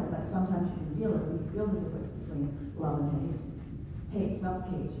around it. But sometimes you can feel it. You feel the difference between love and hate. Hate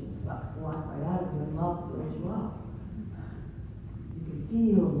suffocates you, sucks the life right out of you, and love fills you up. You can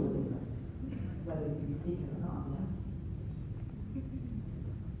feel the difference, whether you can speak it or not. Yeah.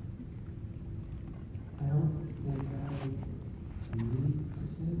 I don't think I need to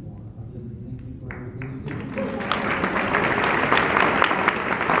say more other than thank you for everything you did.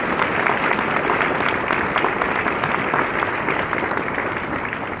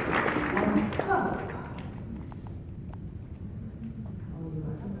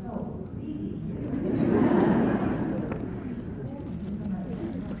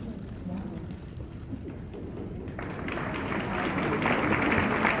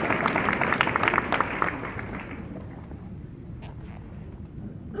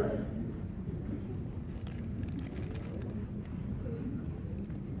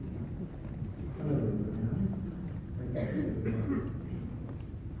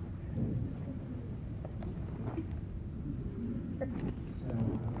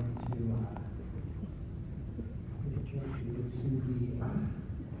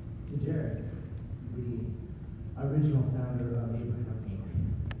 To Jared, the original founder of Abraham Inc.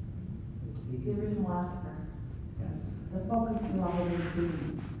 The original Oscar. Yes. The focused on the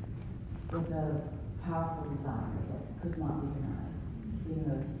being with a powerful desire that could not be denied, even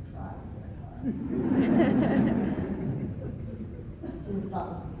though he tried very hard. She just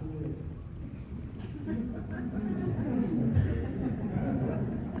thought this was weird.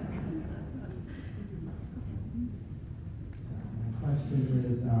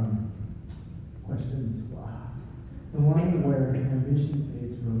 Question is, the line where ambition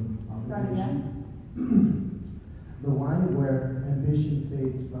fades from obligation. The line where ambition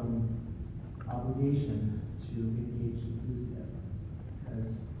fades from obligation to engaged enthusiasm.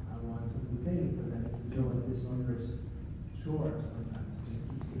 Because I want so many things, but then I feel like this onerous chore sometimes just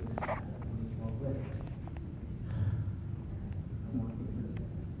keeps getting stuck on this long list. I want to just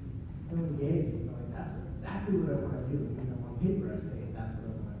engage. Like, that's exactly what I want to do. You know, on paper I say that's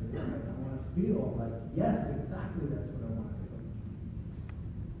what I want to do. Like, I want to feel like, yes, exactly that's what I want to do.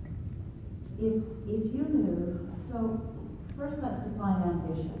 If you knew, so first let's define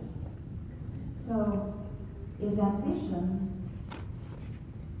ambition. So is ambition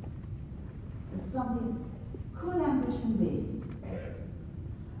something, could ambition be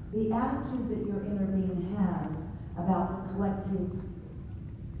the attitude that your inner being has about the collective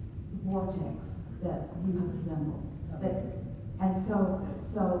vortex that you have assembled? And so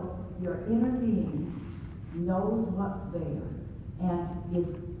your inner being knows what's there and is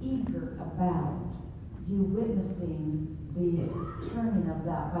eager about you witnessing the turning of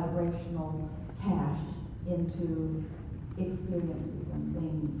that vibrational cash into experiences and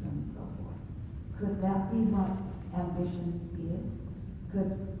things and so forth. Could that be what ambition is?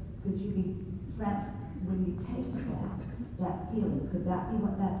 Could you be when you taste that feeling, could that be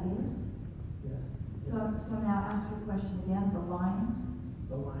what that is? Yes. So now ask your question again, the line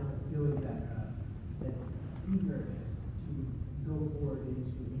of feeling that eagerness to go forward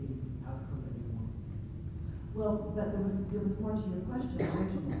into any outcome that you want. Well, but there was more to your question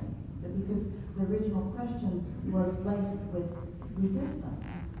originally, because the original question was laced with resistance.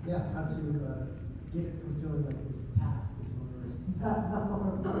 Yeah, how to get it from feeling like this task, this onerous task. But what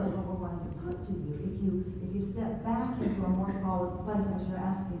we're wanting to put to you, if you step back into a more solid place as you're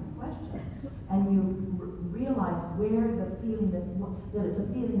asking the question, and you realize where the feeling that it's a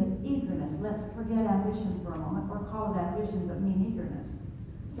feeling of eagerness. Let's forget ambition for a moment, or call it ambition but mean eagerness.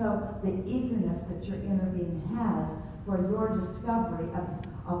 So the eagerness that your inner being has for your discovery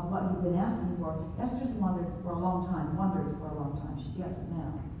of what you've been asking for. Esther's wondered for a long time. She gets it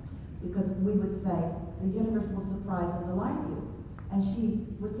now. Because we would say, the universe will surprise and delight you. And she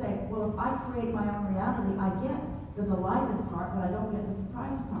would say, well, if I create my own reality, I get the delighted part, but I don't get the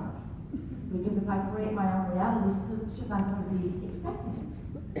surprise part. Because if I create my own reality, shouldn't I sort of be expecting it?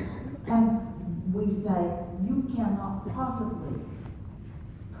 And we say, you cannot possibly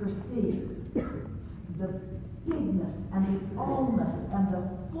perceive the bigness and the allness and the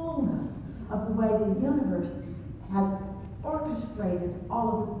fullness of the way the universe has orchestrated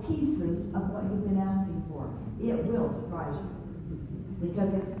all of the pieces of what you've been asking for. It will surprise you.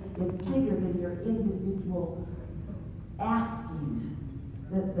 Because it's bigger than your individual asking.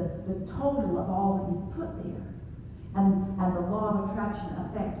 The total of all that you've put there and the law of attraction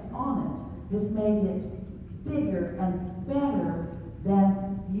effect on it has made it bigger and better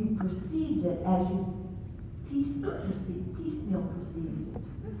than you perceived it as you piecemeal perceived it.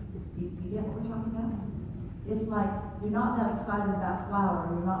 You get what we're talking about? It's like you're not that excited about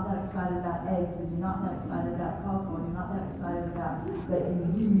flour, you're not that excited about eggs, and you're not that excited about cocoa, and you're not that excited about but you're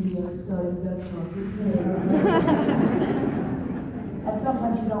really excited about chocolate cake. And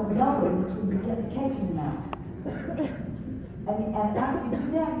sometimes you don't know it until you get the cake in your mouth. And after you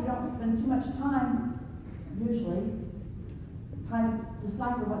do that, you don't spend too much time, usually, trying to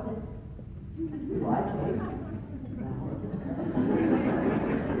decipher what's it. Like cake.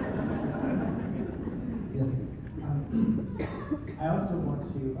 Yes. I also want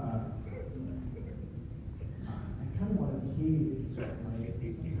to, I kind of want to behave in certain ways,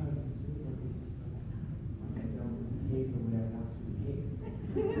 and sometimes it seems like it just doesn't, like I don't behave the way I want to behave.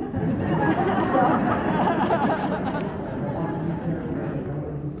 I want to be charismatic, I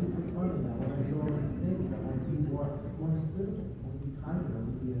want to be super funny, I want to do all these things, I want to be more hospitable, I want to be kinder, I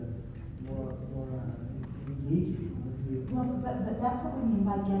want to be more engaging, I want to be. Well, but that's what we mean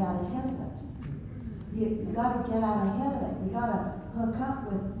by get out ahead of it. You got to get out ahead of it. You got to hook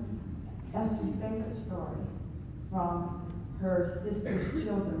up with Esther's favorite story from her sister's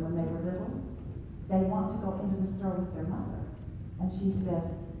children when they were little. They want to go into the store with their mother. And she says,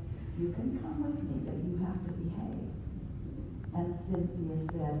 you can come with me, but you have to behave. And Cynthia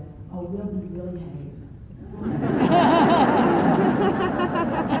said, oh, we'll be really behave.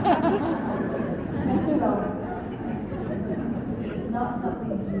 And so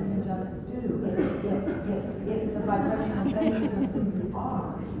vibrational basis of who you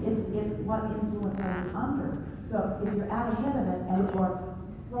are. It's what influence are you under. So if you're out ahead of it and you're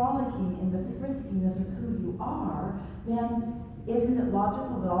frolicking in the friskiness of who you are, then isn't it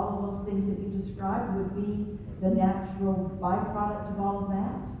logical that all of those things that you described would be the natural byproduct of all of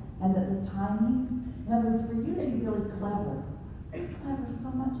that? And that the timing, in other words, for you to be really clever, you're clever so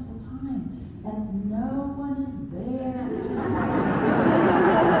much of the time, and no one is there.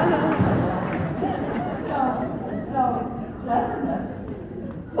 so cleverness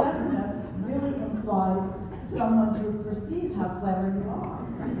really implies someone to perceive how clever you are.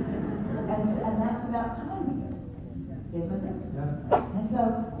 And that's about timing, isn't it? Yes. And so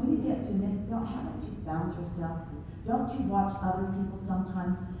when you get to Nick, haven't you found yourself? Don't you watch other people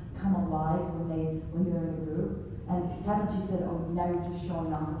sometimes come alive when they're in a group? And haven't you said, oh, now you're just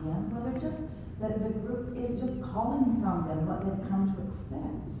showing off again? Well, they're just, the group is just calling from them what they've come to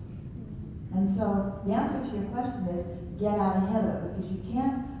expect. And so the answer to your question is get out ahead of it, because you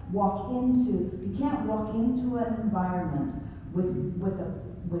can't walk into an environment with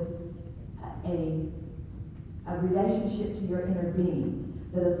a relationship to your inner being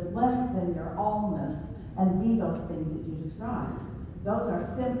that is less than your allness and be those things that you described. Those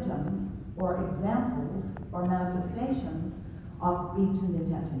are symptoms or examples or manifestations of being tuned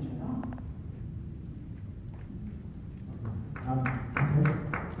into attention at all.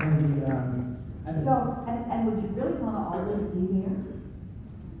 And would you really want to always be here?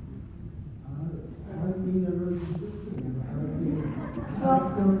 I like being really consistent. I like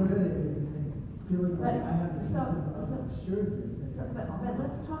feeling good at everything. Feeling like I have a sense of assuredness. But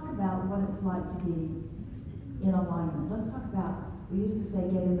let's talk about what it's like to be in alignment. Let's talk about, we used to say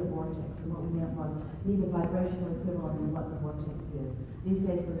get in the vortex, and what we meant was be the vibrational equivalent of what the vortex is. These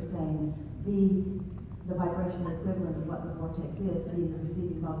days we're saying be the vibrational equivalent of what the vortex is, be the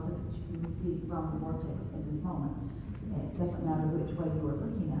receiving mode so that you can receive from the vortex in this moment. It doesn't matter which way you are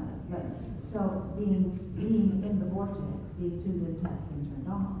looking at it. But so being in the vortex, being tuned in, tapped in, turned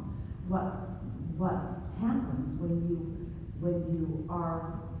on. What happens when you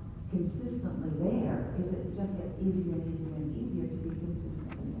are consistently there is it just gets easier and easier and easier to be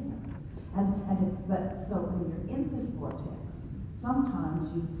consistently there. But so when you're in this vortex,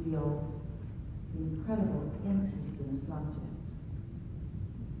 sometimes you feel incredible interest in a subject.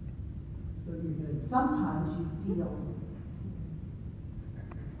 So you can. Sometimes you feel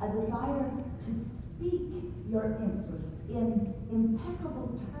a desire to speak your interest in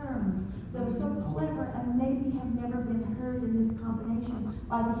impeccable terms that are so clever and maybe have never been heard in this combination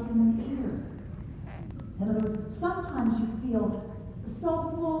by the human ear. In other words, sometimes you feel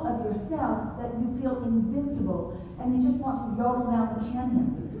so full of yourself that you feel invincible and you just want to yodel down the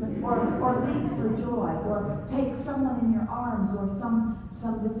canyon or leap for joy or take someone in your arms or some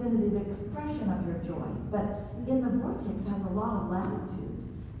definitive expression of your joy. But in the vortex has a lot of latitude.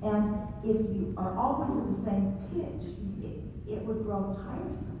 And if you are always at the same pitch, it would grow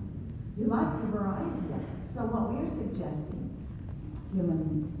tiresome. You like the variety of it. So what we're suggesting,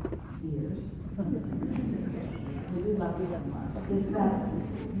 human dears, we do love you so much, is that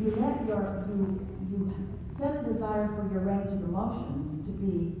you set a desire for your range of emotions to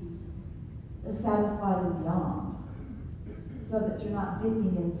be satisfied and beyond, so that you're not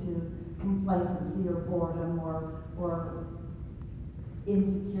dipping into complacency or boredom or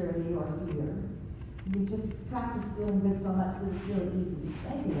insecurity or fear. You just practice feeling good so much that it's really easy to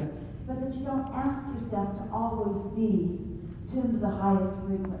stay there, but that you don't ask yourself to always be tuned to the highest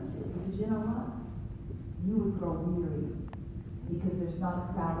frequency, because you know what? You would grow weary because there's not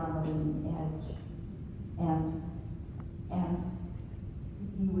a crowd on the leading edge, and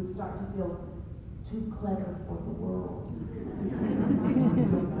you would start to feel too clever for the world. You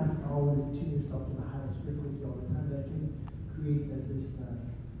don't have to always tune yourself to the highest frequency all the time. That can create this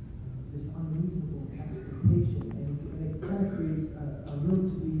unreasonable expectation, and it kind of creates a will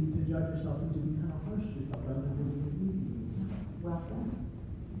to judge yourself and to be kind of harsh to yourself rather than being easy with yourself. Well said.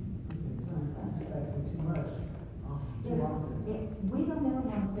 So expecting too much too often. We don't ever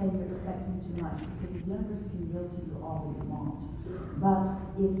want to say you're expecting too much, because the universe can yield to you all you want. But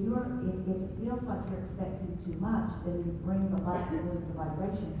if it feels like you're expecting too much, then you bring the lack of the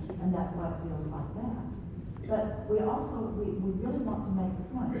vibration, and that's why it feels like that. But we really want to make the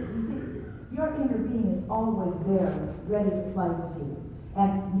point. You see, your inner being is always there, ready to play with you.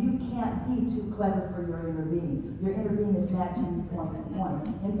 And you can't be too clever for your inner being. Your inner being is matching you point to point.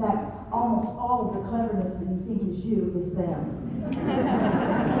 In fact, almost all of the cleverness that you think is you is them.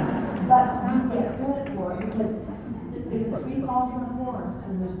 But you get credit for it, because if a tree falls in a forest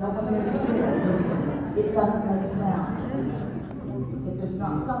and there's nobody there to hear it, it doesn't make a sound. If there's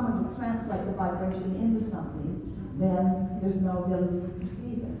not someone to translate the vibration into something, then there's no ability to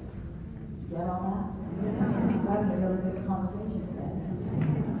perceive it. Get all that? That's a really good conversation today.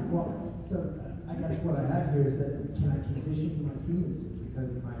 Well, so I guess what I have here is that can I condition my human suit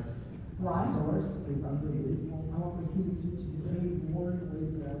because my source is unbelievable. I want my human suit to behave more in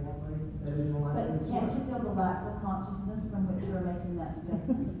ways that I want that is in alignment But with can't source. you still go back to consciousness from which you're making that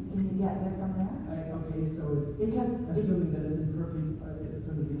statement? Can you get there from there? Okay, so it's Because assuming that it's imperfect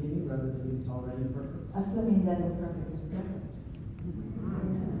from the beginning rather than it's already perfect. assuming that imperfect is perfect.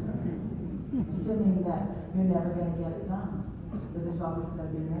 Assuming that you're never going to get it done, that there's always going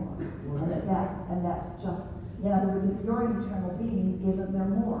to be more, and that's just. In other words, if you're an eternal being, isn't there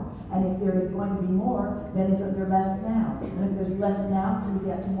more? And if there is going to be more, then isn't there less now? And if there's less now, can you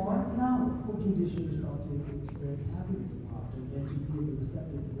get to more? No. Or condition yourself to experience happiness more often and to be able to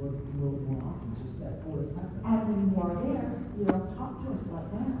receptive to world more often. So step 4 is happiness. And when you are there, you don't talk to us like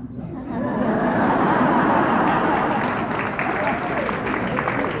that.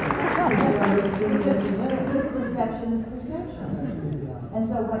 Because perception is perception. And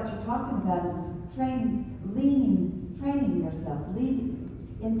so what you're talking about is training yourself,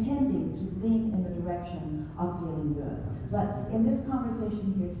 intending to lean in the direction of feeling good. But in this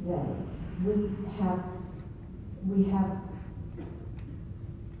conversation here today, we have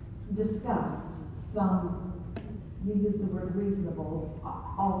discussed some. You use the word reasonable.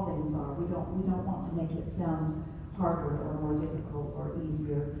 All things are. We don't want to make it sound harder or more difficult or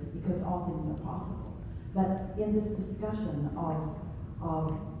easier because all things are possible. But in this discussion of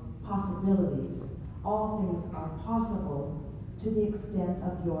possibilities, all things are possible to the extent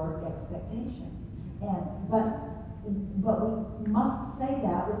of your expectation. But we must say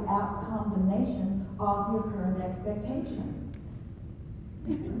that without condemnation of your current expectation.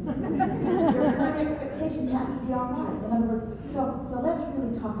 Your current expectation has to be all right. In other words, so let's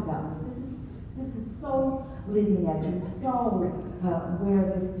really talk about this. This is so leading edge and so where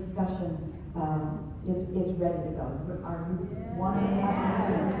this discussion is ready to go. Are you wanting to have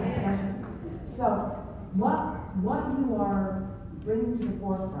this discussion? So what you are bringing to the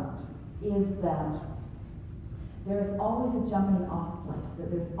forefront is that there is always a jumping off place, that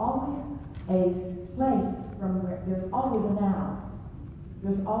there's always a place from where there's always a now.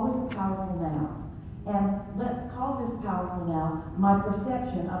 There's always a powerful now. And let's call this powerful now my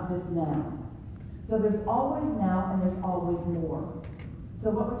perception of this now. So there's always now and there's always more. So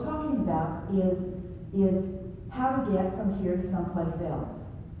what we're talking about is how to get from here to someplace else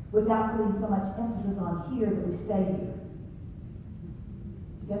without putting so much emphasis on here that we stay here.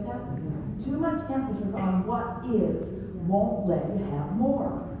 You get that? Too much emphasis on what is won't let you have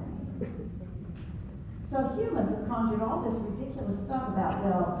more. So humans have conjured all this ridiculous stuff about,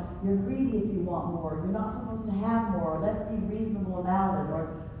 well, you're greedy if you want more, you're not supposed to have more, let's be reasonable about it,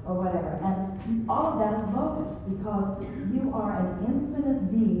 or whatever. And all of that is bogus because you are an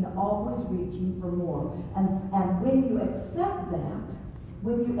infinite being always reaching for more. And when you accept that,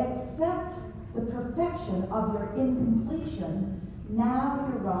 when you accept the perfection of your incompletion, now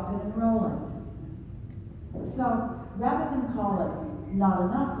you're rocking and rolling. So rather than call it not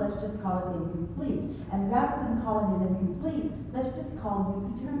enough, let's just call it incomplete. And rather than calling it incomplete, let's just call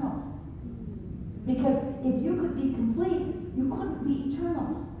you eternal. Because if you could be complete, you couldn't be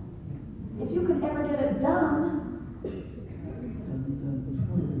eternal. If you could ever get it done, then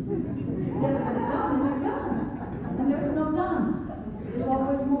you're done. And there's no done. There's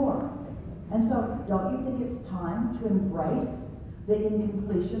always more. And so, don't you think it's time to embrace the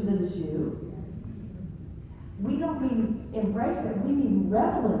incompletion that is you? We don't mean embrace it, we mean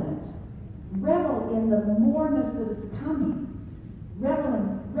revel in it. Revel in the moreness that is coming. Revel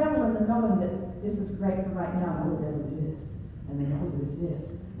in the knowing that this is great for right now. Oh, there's this. And then, oh, there's this.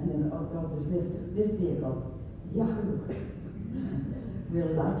 And then, oh, there's this. This vehicle. Yahoo.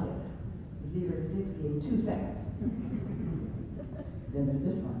 Really like it. 0 to 60 in 2 seconds. Then there's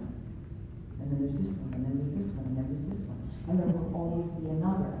this one. And then there's this one. And then there's this one. And then there's this one. And there will always be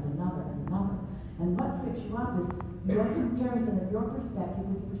another and another and another. And what trips you up is your comparison of your perspective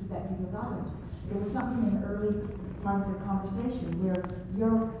with the perspective of others. There was something in the early part of the conversation where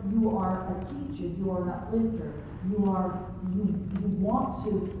you are a teacher, you are an uplifter, you want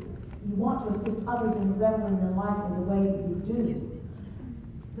to assist others in reveling in life in the way that you do.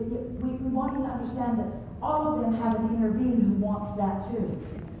 But we want you to understand that all of them have an inner being who wants that too.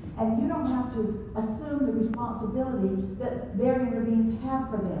 And you don't have to assume the responsibility that their inner beings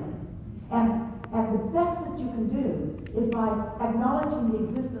have for them. And the best that you can do is by acknowledging the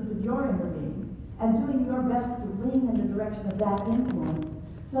existence of your inner being and doing your best to lean in the direction of that influence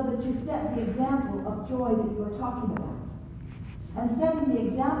so that you set the example of joy that you're talking about. And setting the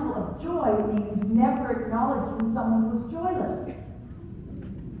example of joy means never acknowledging someone who's joyless.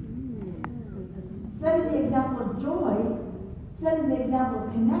 Setting the example of joy, setting the example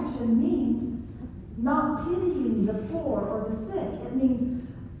of connection means not pitying the poor or the sick. It means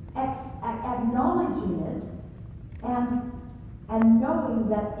acknowledging it and knowing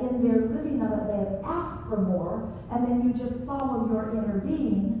that in their living of it they have asked for more, and then you just follow your inner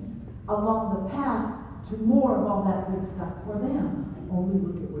being along the path to more of all that good stuff for them. Only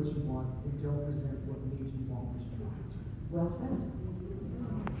look at what you want and don't present what made you want what you want. Well said.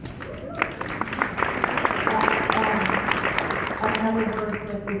 Another word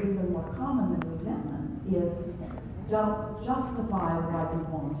that is even more common than resentment is don't justify why you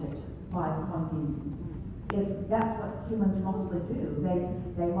want it by pointing. That's what humans mostly do.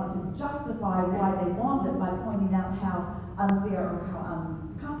 They want to justify why they want it by pointing out how unfair or how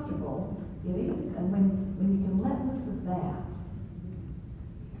uncomfortable it is. And when you can let loose of that.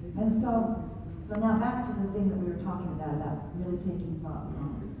 And so now back to the thing that we were talking about really taking thought.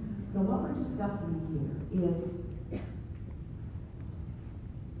 So what we're discussing here is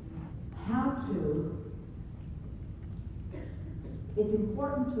how to, it's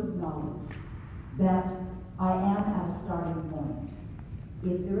important to acknowledge that I am at a starting point.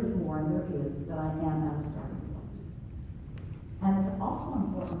 If there is more, and there is, that I am at a starting point. And it's also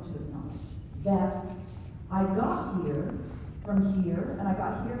important to acknowledge that I got here from here, and I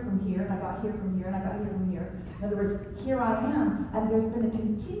got here from here, and I got here from here, and I got here from here. In other words, here I am, and there's been a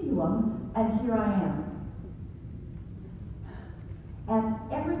continuum, and here I am. And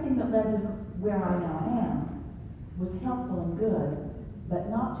everything that led to where I now am was helpful and good, but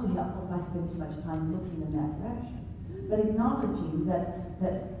not too helpful if I spend too much time looking in that direction. But acknowledging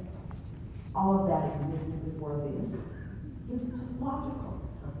that all of that existed before this is just logical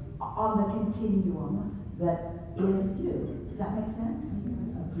on the continuum that is you. Does that make sense?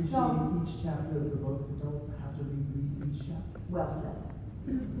 Appreciate each chapter of the book, but don't have to reread each chapter. Well said.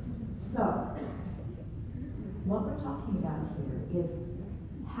 So, what we're talking about here is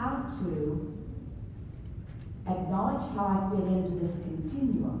how to acknowledge how I fit into this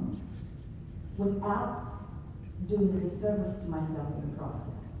continuum without doing a disservice to myself in the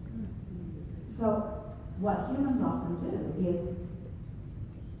process. So, what humans often do is,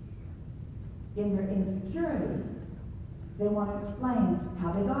 in their insecurity, they want to explain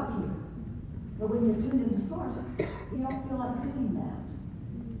how they got here. But when you're tuned into source, you don't feel like doing that.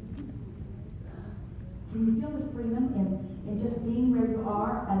 Can you feel the freedom in just being where you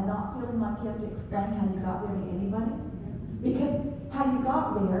are and not feeling like you have to explain how you got there to anybody? Because how you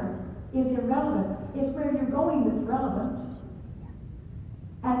got there is irrelevant. It's where you're going that's relevant.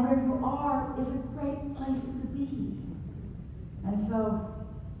 And where you are is a great place to be. And so,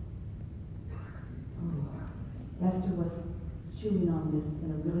 Esther was chewing on this in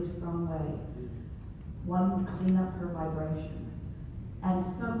a really strong way, wanting to clean up her vibration. And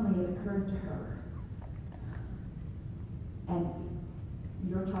suddenly it occurred to her, and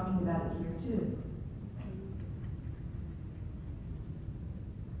you're talking about it here too,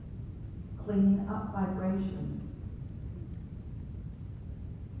 cleaning up vibration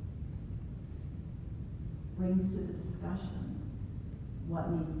brings to the discussion what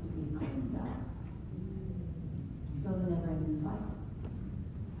needs to be cleaned up. So the never-ending cycle.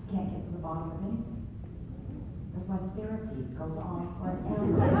 Can't get to the bottom of anything. That's why therapy goes on forever.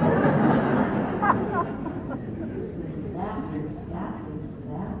 Leads to that, leads to that, leads to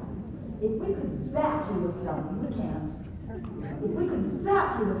that. If we could zap you with something, we can't. If we could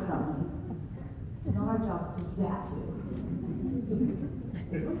zap you with something, it's not our job to zap you.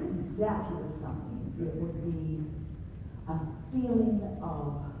 If we could zap you with something, it would be a feeling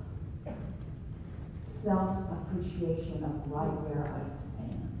of self-appreciation of right where I stand.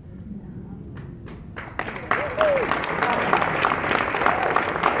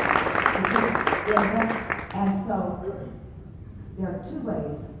 And so, there are two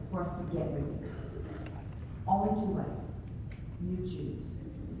ways for us to get rid of it. Only two ways. You choose.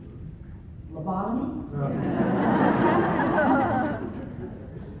 Lobotomy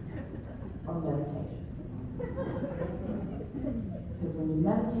or meditation. Because when you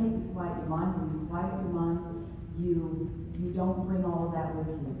meditate, you quiet your mind. When you quiet your mind, you don't bring all of that with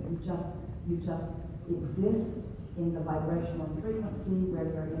you. You just exist in the vibrational frequency where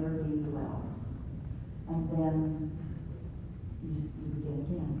your inner being dwells. And then you begin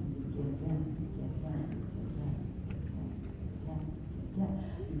again, you begin again, you begin again, you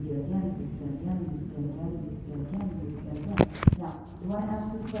begin again, you begin again, you begin again, you begin again, you begin again, you begin again. Now, I want to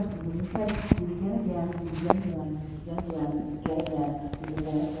ask you a question. When you say you begin again, you begin again, you begin again, you begin again, you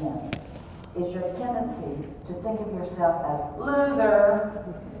begin again, is your tendency to think of yourself as loser.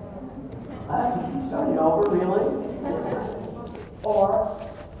 You started over, really? Or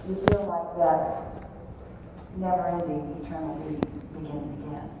you feel like that never-ending, eternal beginning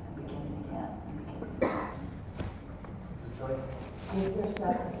again, and beginning again, and beginning again. It's a choice. Give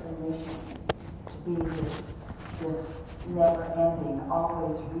yourself permission to be this never-ending,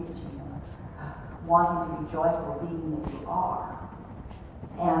 always reaching, wanting to be joyful being that you are.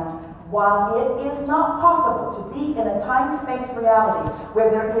 And while it is not possible to be in a time-space reality where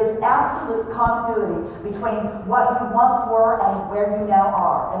there is absolute continuity between what you once were and where you now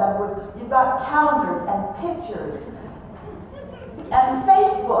are, in other words, you've got calendars and pictures and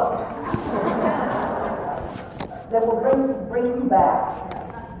Facebook that will bring you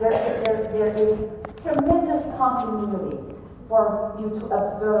back. There is tremendous continuity for you to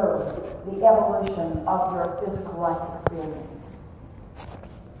observe the evolution of your physical life experience.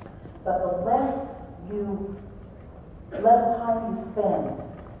 But the less time you spend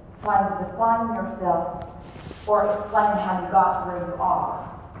trying to define yourself or explain how you got to where you are,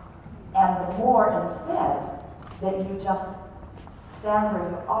 and the more instead that you just stand where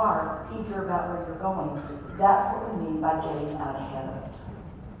you are, eager about where you're going, that's what we mean by getting out ahead of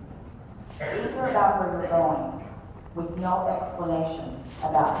it. Eager about where you're going with no explanation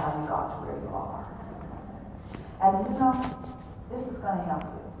about how you got to where you are. And you know, this is going to help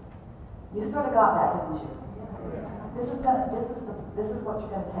you. You sort of got that, didn't you? This is what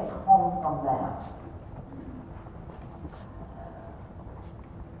you're going to take home from that.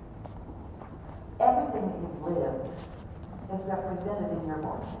 Everything that you've lived is represented in your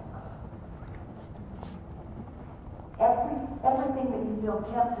vortex. Everything that you feel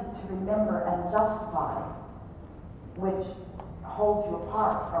tempted to remember and justify, which holds you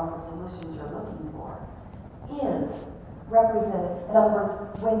apart from the solutions you're looking for, is represented. In other words,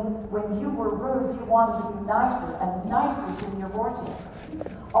 when you were rude, you wanted to be nicer, and nicer is in your vortex.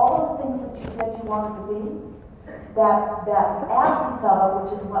 All those things that you said you wanted to be, that absence of it,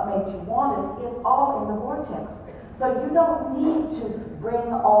 which is what made you want it, is all in the vortex. So you don't need to bring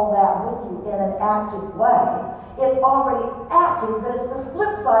all that with you in an active way. It's already active, but it's the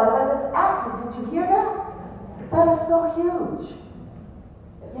flip side of it that's active. Did you hear that? That is so huge.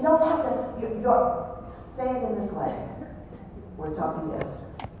 You don't have to, say it in this way. We're talking to Esther.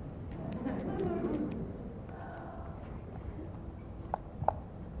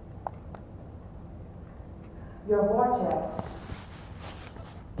 Your vortex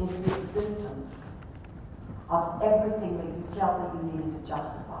is the existence of everything that you felt that you needed to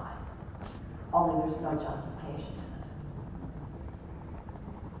justify. Only there's no justification in it.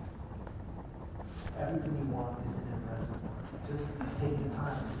 Everything you want is in the present. Just take the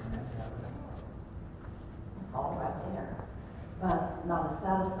time to connect to that reservoir. It's all right there, but not as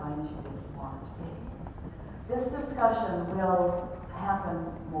satisfying as you think you want it to be. This discussion will happen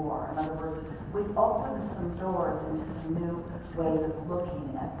more. In other words, we've opened some doors into some new ways of looking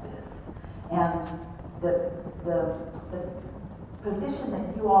at this. And the position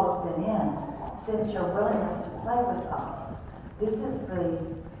that you all have been in, since your willingness to play with us, this is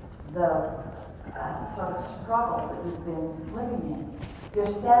the sort of struggle that you've been living in.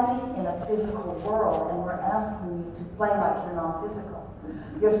 You're standing in a physical world, and we're asking you to play like you're non-physical.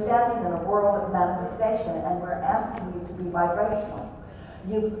 You're standing in a world of manifestation, and we're asking you to be vibrational.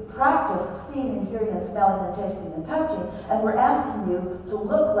 You've practiced seeing and hearing and smelling and tasting and touching, and we're asking you to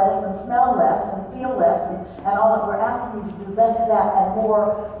look less and smell less and feel less, and all that. We're asking you to do less of that and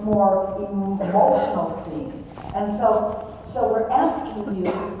more emotional seeing. And so we're asking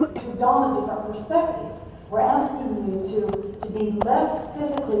you to dawn a different perspective. We're asking you to be less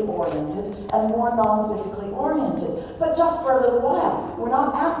physically oriented and more non-physically oriented, but just for a little while. We're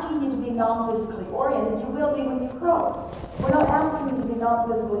not asking you to be non-physically oriented. You will be when you grow. We're not asking you to be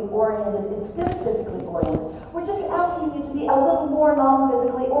non-physically oriented instead of physically oriented. We're just asking you to be a little more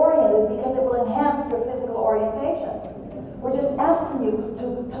non-physically oriented because it will enhance your physical orientation. We're just asking you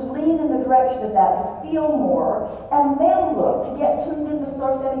to lean in the direction of that, to feel more, and then look, to get tuned into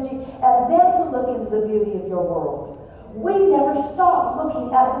source energy, and then to look into the beauty of your world. We never stop looking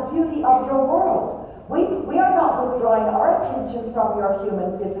at the beauty of your world. We are not withdrawing our attention from your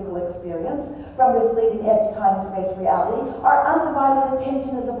human physical experience, from this leading edge time-space reality. Our undivided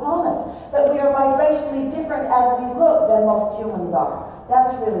attention is upon it. But we are vibrationally different as we look than most humans are.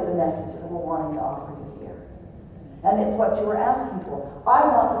 That's really the message that we're wanting to offer you here. And it's what you were asking for. I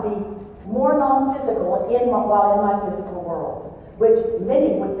want to be more non-physical while in my physical world, which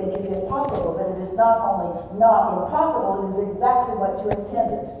many would think is impossible, but it is not only not impossible, it is exactly what you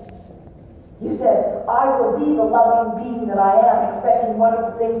intended. You said, I will be the loving being that I am, expecting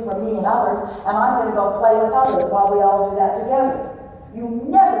wonderful things from me and others, and I'm going to go play with others while we all do that together. You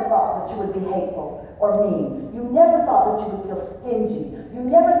never thought that you would be hateful or mean. You never thought that you would feel stingy. You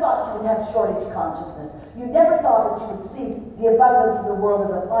never thought you would have shortage consciousness. You never thought that you would see the abundance of the world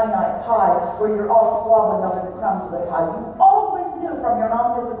as a finite pie where you're all squabbling over the crumbs of the pie. You always knew from your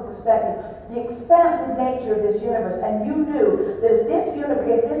non-physical perspective the expansive nature of this universe, and you knew that if this universe,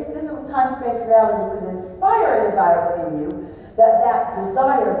 if this physical time-space reality could inspire a desire within you, that that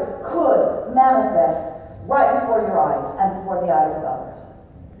desire could manifest right before your eyes and before the eyes of others.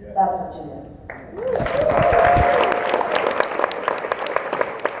 Yeah. That's what you did.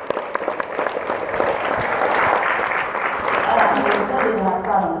 And you intended to have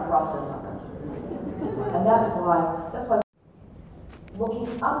fun in the process of it. And that's why looking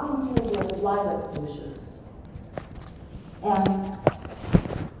up into the lilac bushes and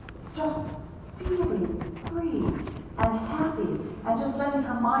just feeling free and happy and just letting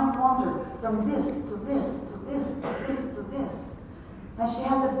her mind wander from this to this to this to this to this. And she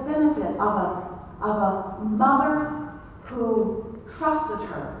had the benefit of a mother who trusted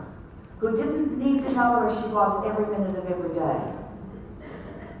her, who didn't need to know where she was every minute of every day,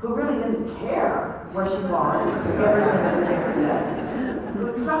 who really didn't care where she was every minute of every day,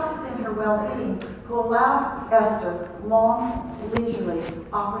 who trusted in her well-being, who allowed Esther long, leisurely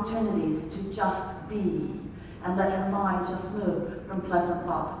opportunities to just be and let her mind just move from pleasant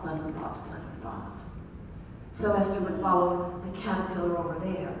thought to pleasant thought to pleasant thought. So Esther would follow the caterpillar over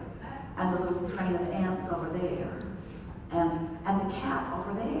there, and the little train of ants over there, and the cat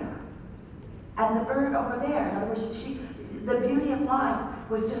over there, and the bird over there. In other words, the beauty of life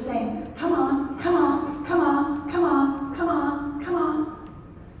was just saying, come on, come on, come on, come on, come on, come on.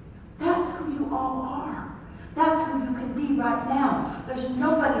 That's who you all are. That's who you can be right now. There's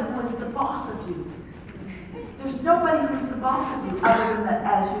nobody who is the boss of you. There's nobody who's the boss of you other than that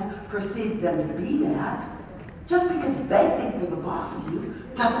as you perceive them to be that. Just because they think they're the boss of you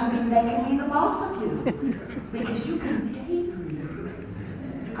doesn't mean they can be the boss of you. Because you can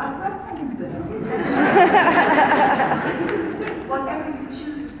daydream. I recommend them. Think whatever you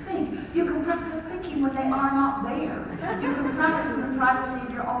choose to think. You can practice thinking when they are not there. You can practice in the privacy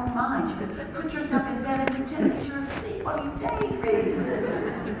of your own mind. You can put yourself in bed and pretend that you're asleep while you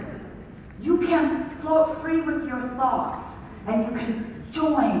daydream. You can float free with your thoughts, and you can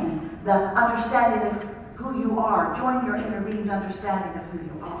join the understanding of who you are. Join your inner being's understanding of who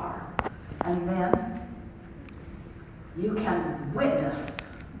you are. And then you can witness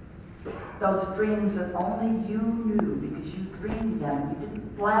those dreams that only you knew because you dreamed them. You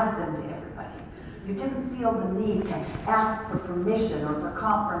didn't blab them to everybody. You didn't feel the need to ask for permission or for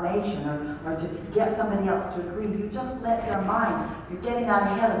confirmation or to get somebody else to agree. You just let your mind, you're getting out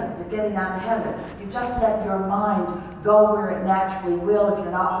ahead of it, you're getting out ahead of it. You just let your mind go where it naturally will if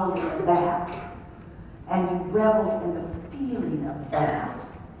you're not holding it back. And you reveled in the feeling of that.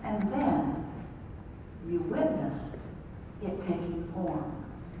 And then you witnessed it taking form.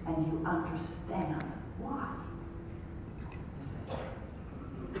 And you understand why.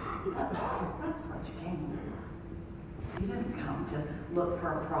 That's what you came for. You didn't come to look for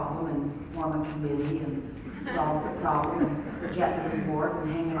a problem and form a committee and solve the problem and get the reward and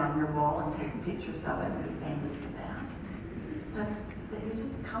hang it on your wall and take pictures of it and be famous for that. You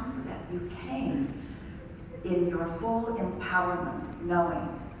didn't come for that. You came in your full empowerment, knowing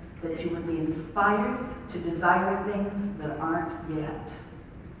that you would be inspired to desire things that aren't yet.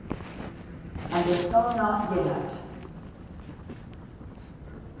 And they're so not yet.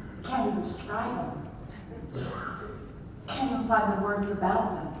 Can't even describe them. Can't even find the words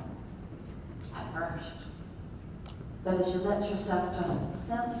about them at first. But as you let yourself just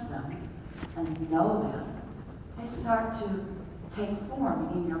sense them and know them, they start to take form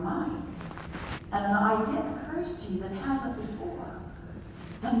in your mind. And an idea occurs to you that hasn't before.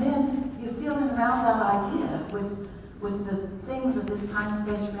 And then you feel around that idea with the things of this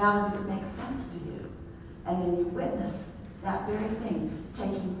time-space reality that makes sense to you. And then you witness that very thing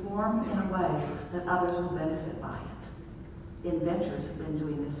taking form in a way that others will benefit by it. Inventors have been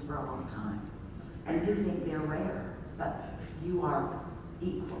doing this for a long time. And you think they're rare, but you are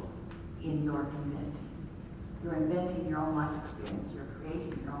equal in your inventing. You're inventing your own life experience. You're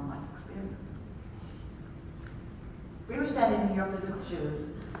creating your own life experience. If we were standing in your physical shoes,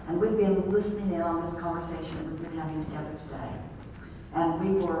 and we'd been listening in on this conversation that we've been having together today, and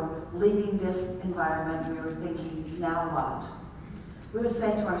we were leaving this environment, and we were thinking, now what? We would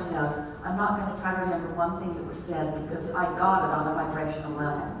say to ourselves, I'm not going to try to remember one thing that was said because I got it on a vibrational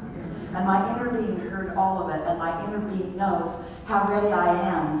level. And my inner being heard all of it, and my inner being knows how ready I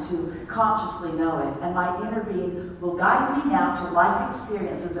am to consciously know it. And my inner being will guide me now to life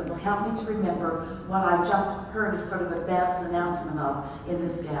experiences that will help me to remember what I just heard a sort of advanced announcement of in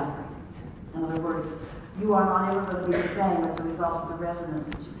this gathering. In other words, you are not ever going to be the same as a result of the resonance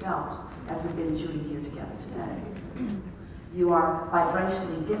that you felt as we've been tuning here together today. You are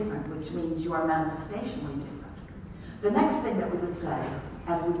vibrationally different, which means you are manifestationally different. The next thing that we would say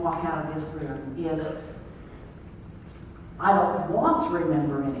as we walk out of this room is, I don't want to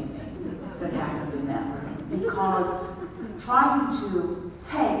remember anything that happened in that room, because trying to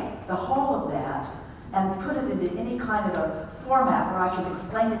take the whole of that and put it into any kind of a format where I can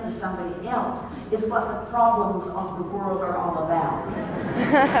explain it to somebody else is what the problems of the world are all about. We're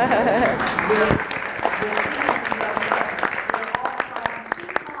all trying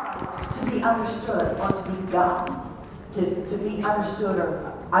too hard to be understood or to be gotten. To be understood,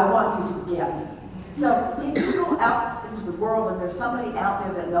 or I want you to get me. So if you go out into the world and there's somebody out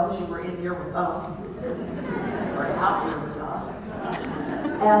there that knows you were in here with us, or out here with us,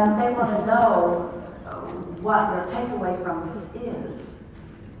 and they want to know what their takeaway from this is,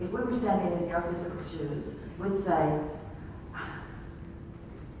 if we were standing in your physical shoes, we'd say,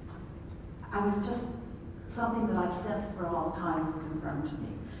 I was just, something that I've sensed for a long time is confirmed to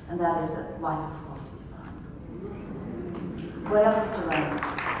me, and that is that life is supposed to be fun. What else did you learn?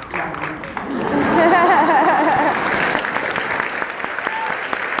 Nothing.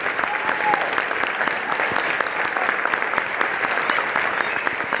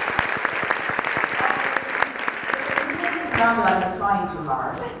 Not that I've been trying too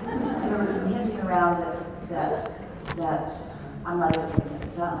hard. There was some hinting around that I'm not ever going to get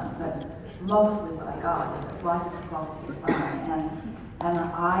it done, but mostly what I got is that life is supposed to be fun, and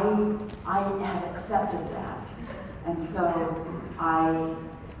I have accepted that. And so I'm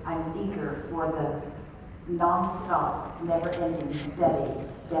eager for the non-stop, never-ending, steady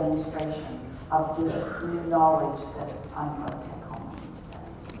demonstration of this new knowledge that I'm going to take home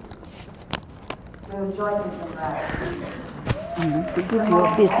today. So enjoy this and To give you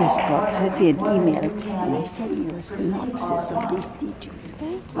a business card, send me an email, and I send you a synopsis of these teachings,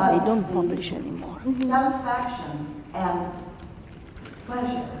 because I don't publish anymore. Satisfaction and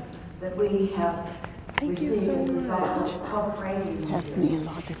pleasure that we have Thank you so much. co-creating. Helped me a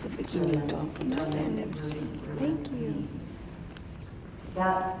lot at the beginning to understand everything. Thank you.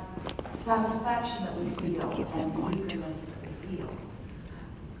 That satisfaction that we I'm going feel to give them and one too. eagerness that we feel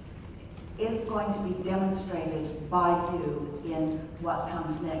is going to be demonstrated by you in what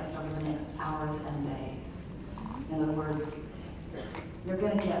comes next over the next hours and days. In other words, you're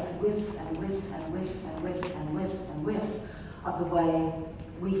going to get whiffs and whiffs and whiffs and whiffs and whiffs and whiffs of the way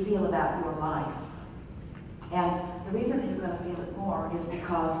we feel about your life. And the reason that you're going to feel it more is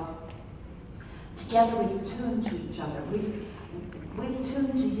because together we've tuned to each other. We've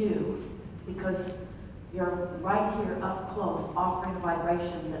tuned to you because you're right here up close, offering a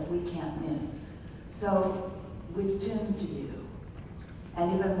vibration that we can't miss. So we've tuned to you.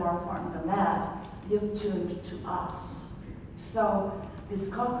 And even more important than that, you've tuned to us. So this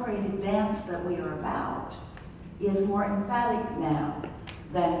co-created dance that we are about is more emphatic now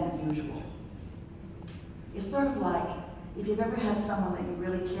than usual. It's sort of like if you've ever had someone that you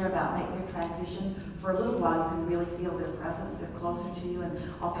really care about make their transition, for a little while you can really feel their presence, they're closer to you, and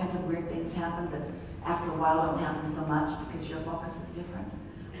all kinds of weird things happen that after a while don't happen so much because your focus is different.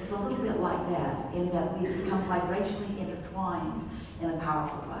 It's a little bit like that, in that we become vibrationally intertwined in a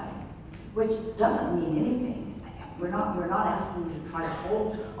powerful way, which doesn't mean anything. We're not asking you to try to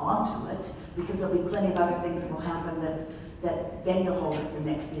hold on to it, because there'll be plenty of other things that will happen that then you'll hold the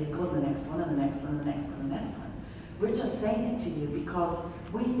next vehicle, and the next one, and the next one, and the next one, and the next one. We're just saying it to you because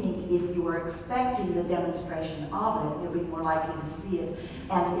we think if you are expecting the demonstration of it, you'll be more likely to see it,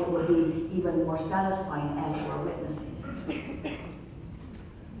 and it will be even more satisfying as you are witnessing it.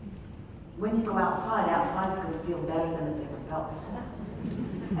 When you go outside's going to feel better than it's ever felt before.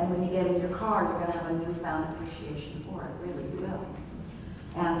 And when you get in your car, you're going to have a newfound appreciation for it, really, you will.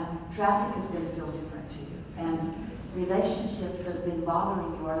 And traffic is going to feel different to you. And relationships that have been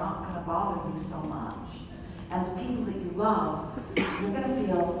bothering you are not going to bother you so much. And the people that you love, you're going to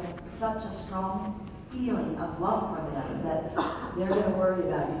feel such a strong feeling of love for them that they're going to worry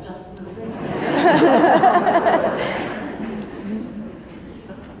about you just a little bit.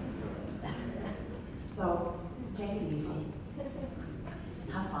 So, take it easy.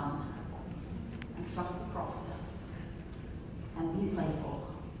 Have fun. And trust the process. And be playful.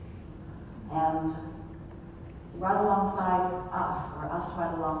 And right alongside us, or spouse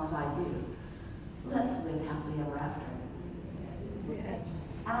right alongside you. Let's live happily ever after.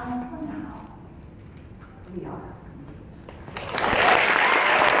 And for now, we are complete.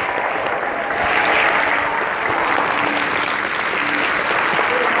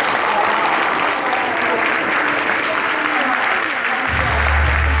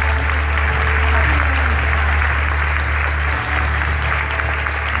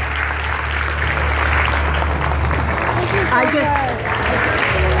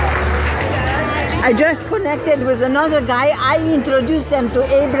 I just connected with another guy. I introduced them to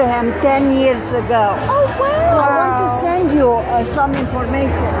Abraham 10 years ago. Oh, wow. I want to send you some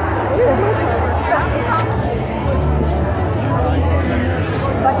information.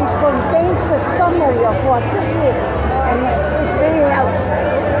 But it contains a summary of what this is. And it really helps.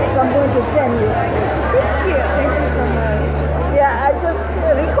 So I'm going to send you. Thank you. Thank you so much. Yeah, I just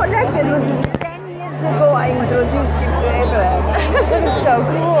reconnected with him 10 years ago. I introduced him to Abraham. That is so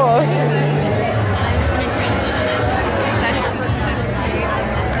cool.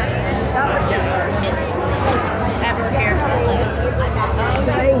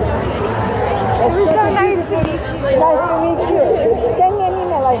 Nice. It was so nice to meet you. Nice to meet you. Send me an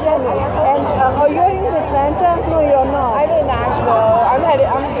email, I send you. And you're in Atlanta? No, you're not. I'm in Nashville.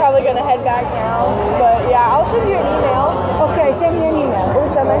 I'm probably gonna head back now. But yeah, I'll send you an email. Okay, send me an email. It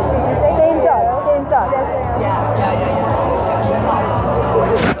was so nice to meet you. Stay in touch. Stay in touch.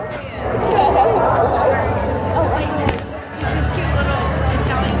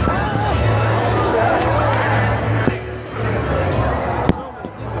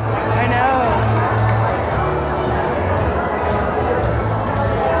 I know.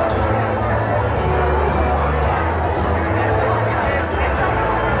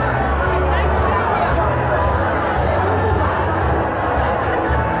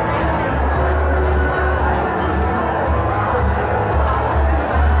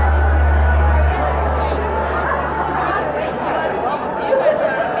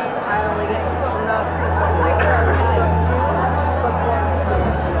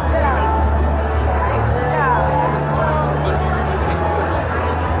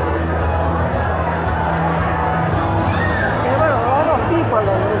 There were a lot of people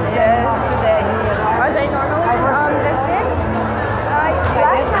in this cinema today. Are they normally this big?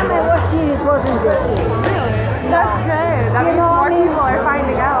 Last time I was here, it wasn't this big. Really? That's good. That You means know, I more mean- people are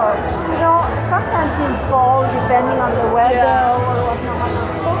finding out. You know, sometimes in fall, depending on the weather or whatnot,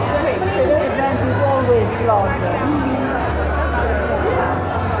 the event is always larger.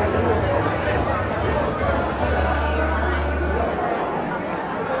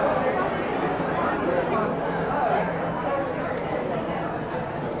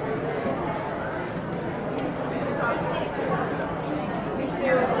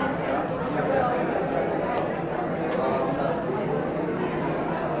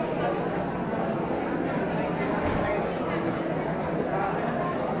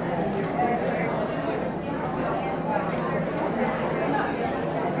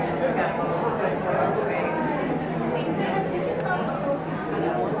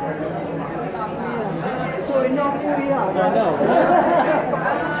 So we know who we are. I know.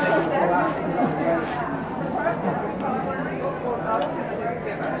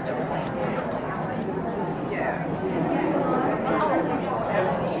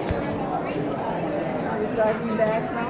 Are you driving back now?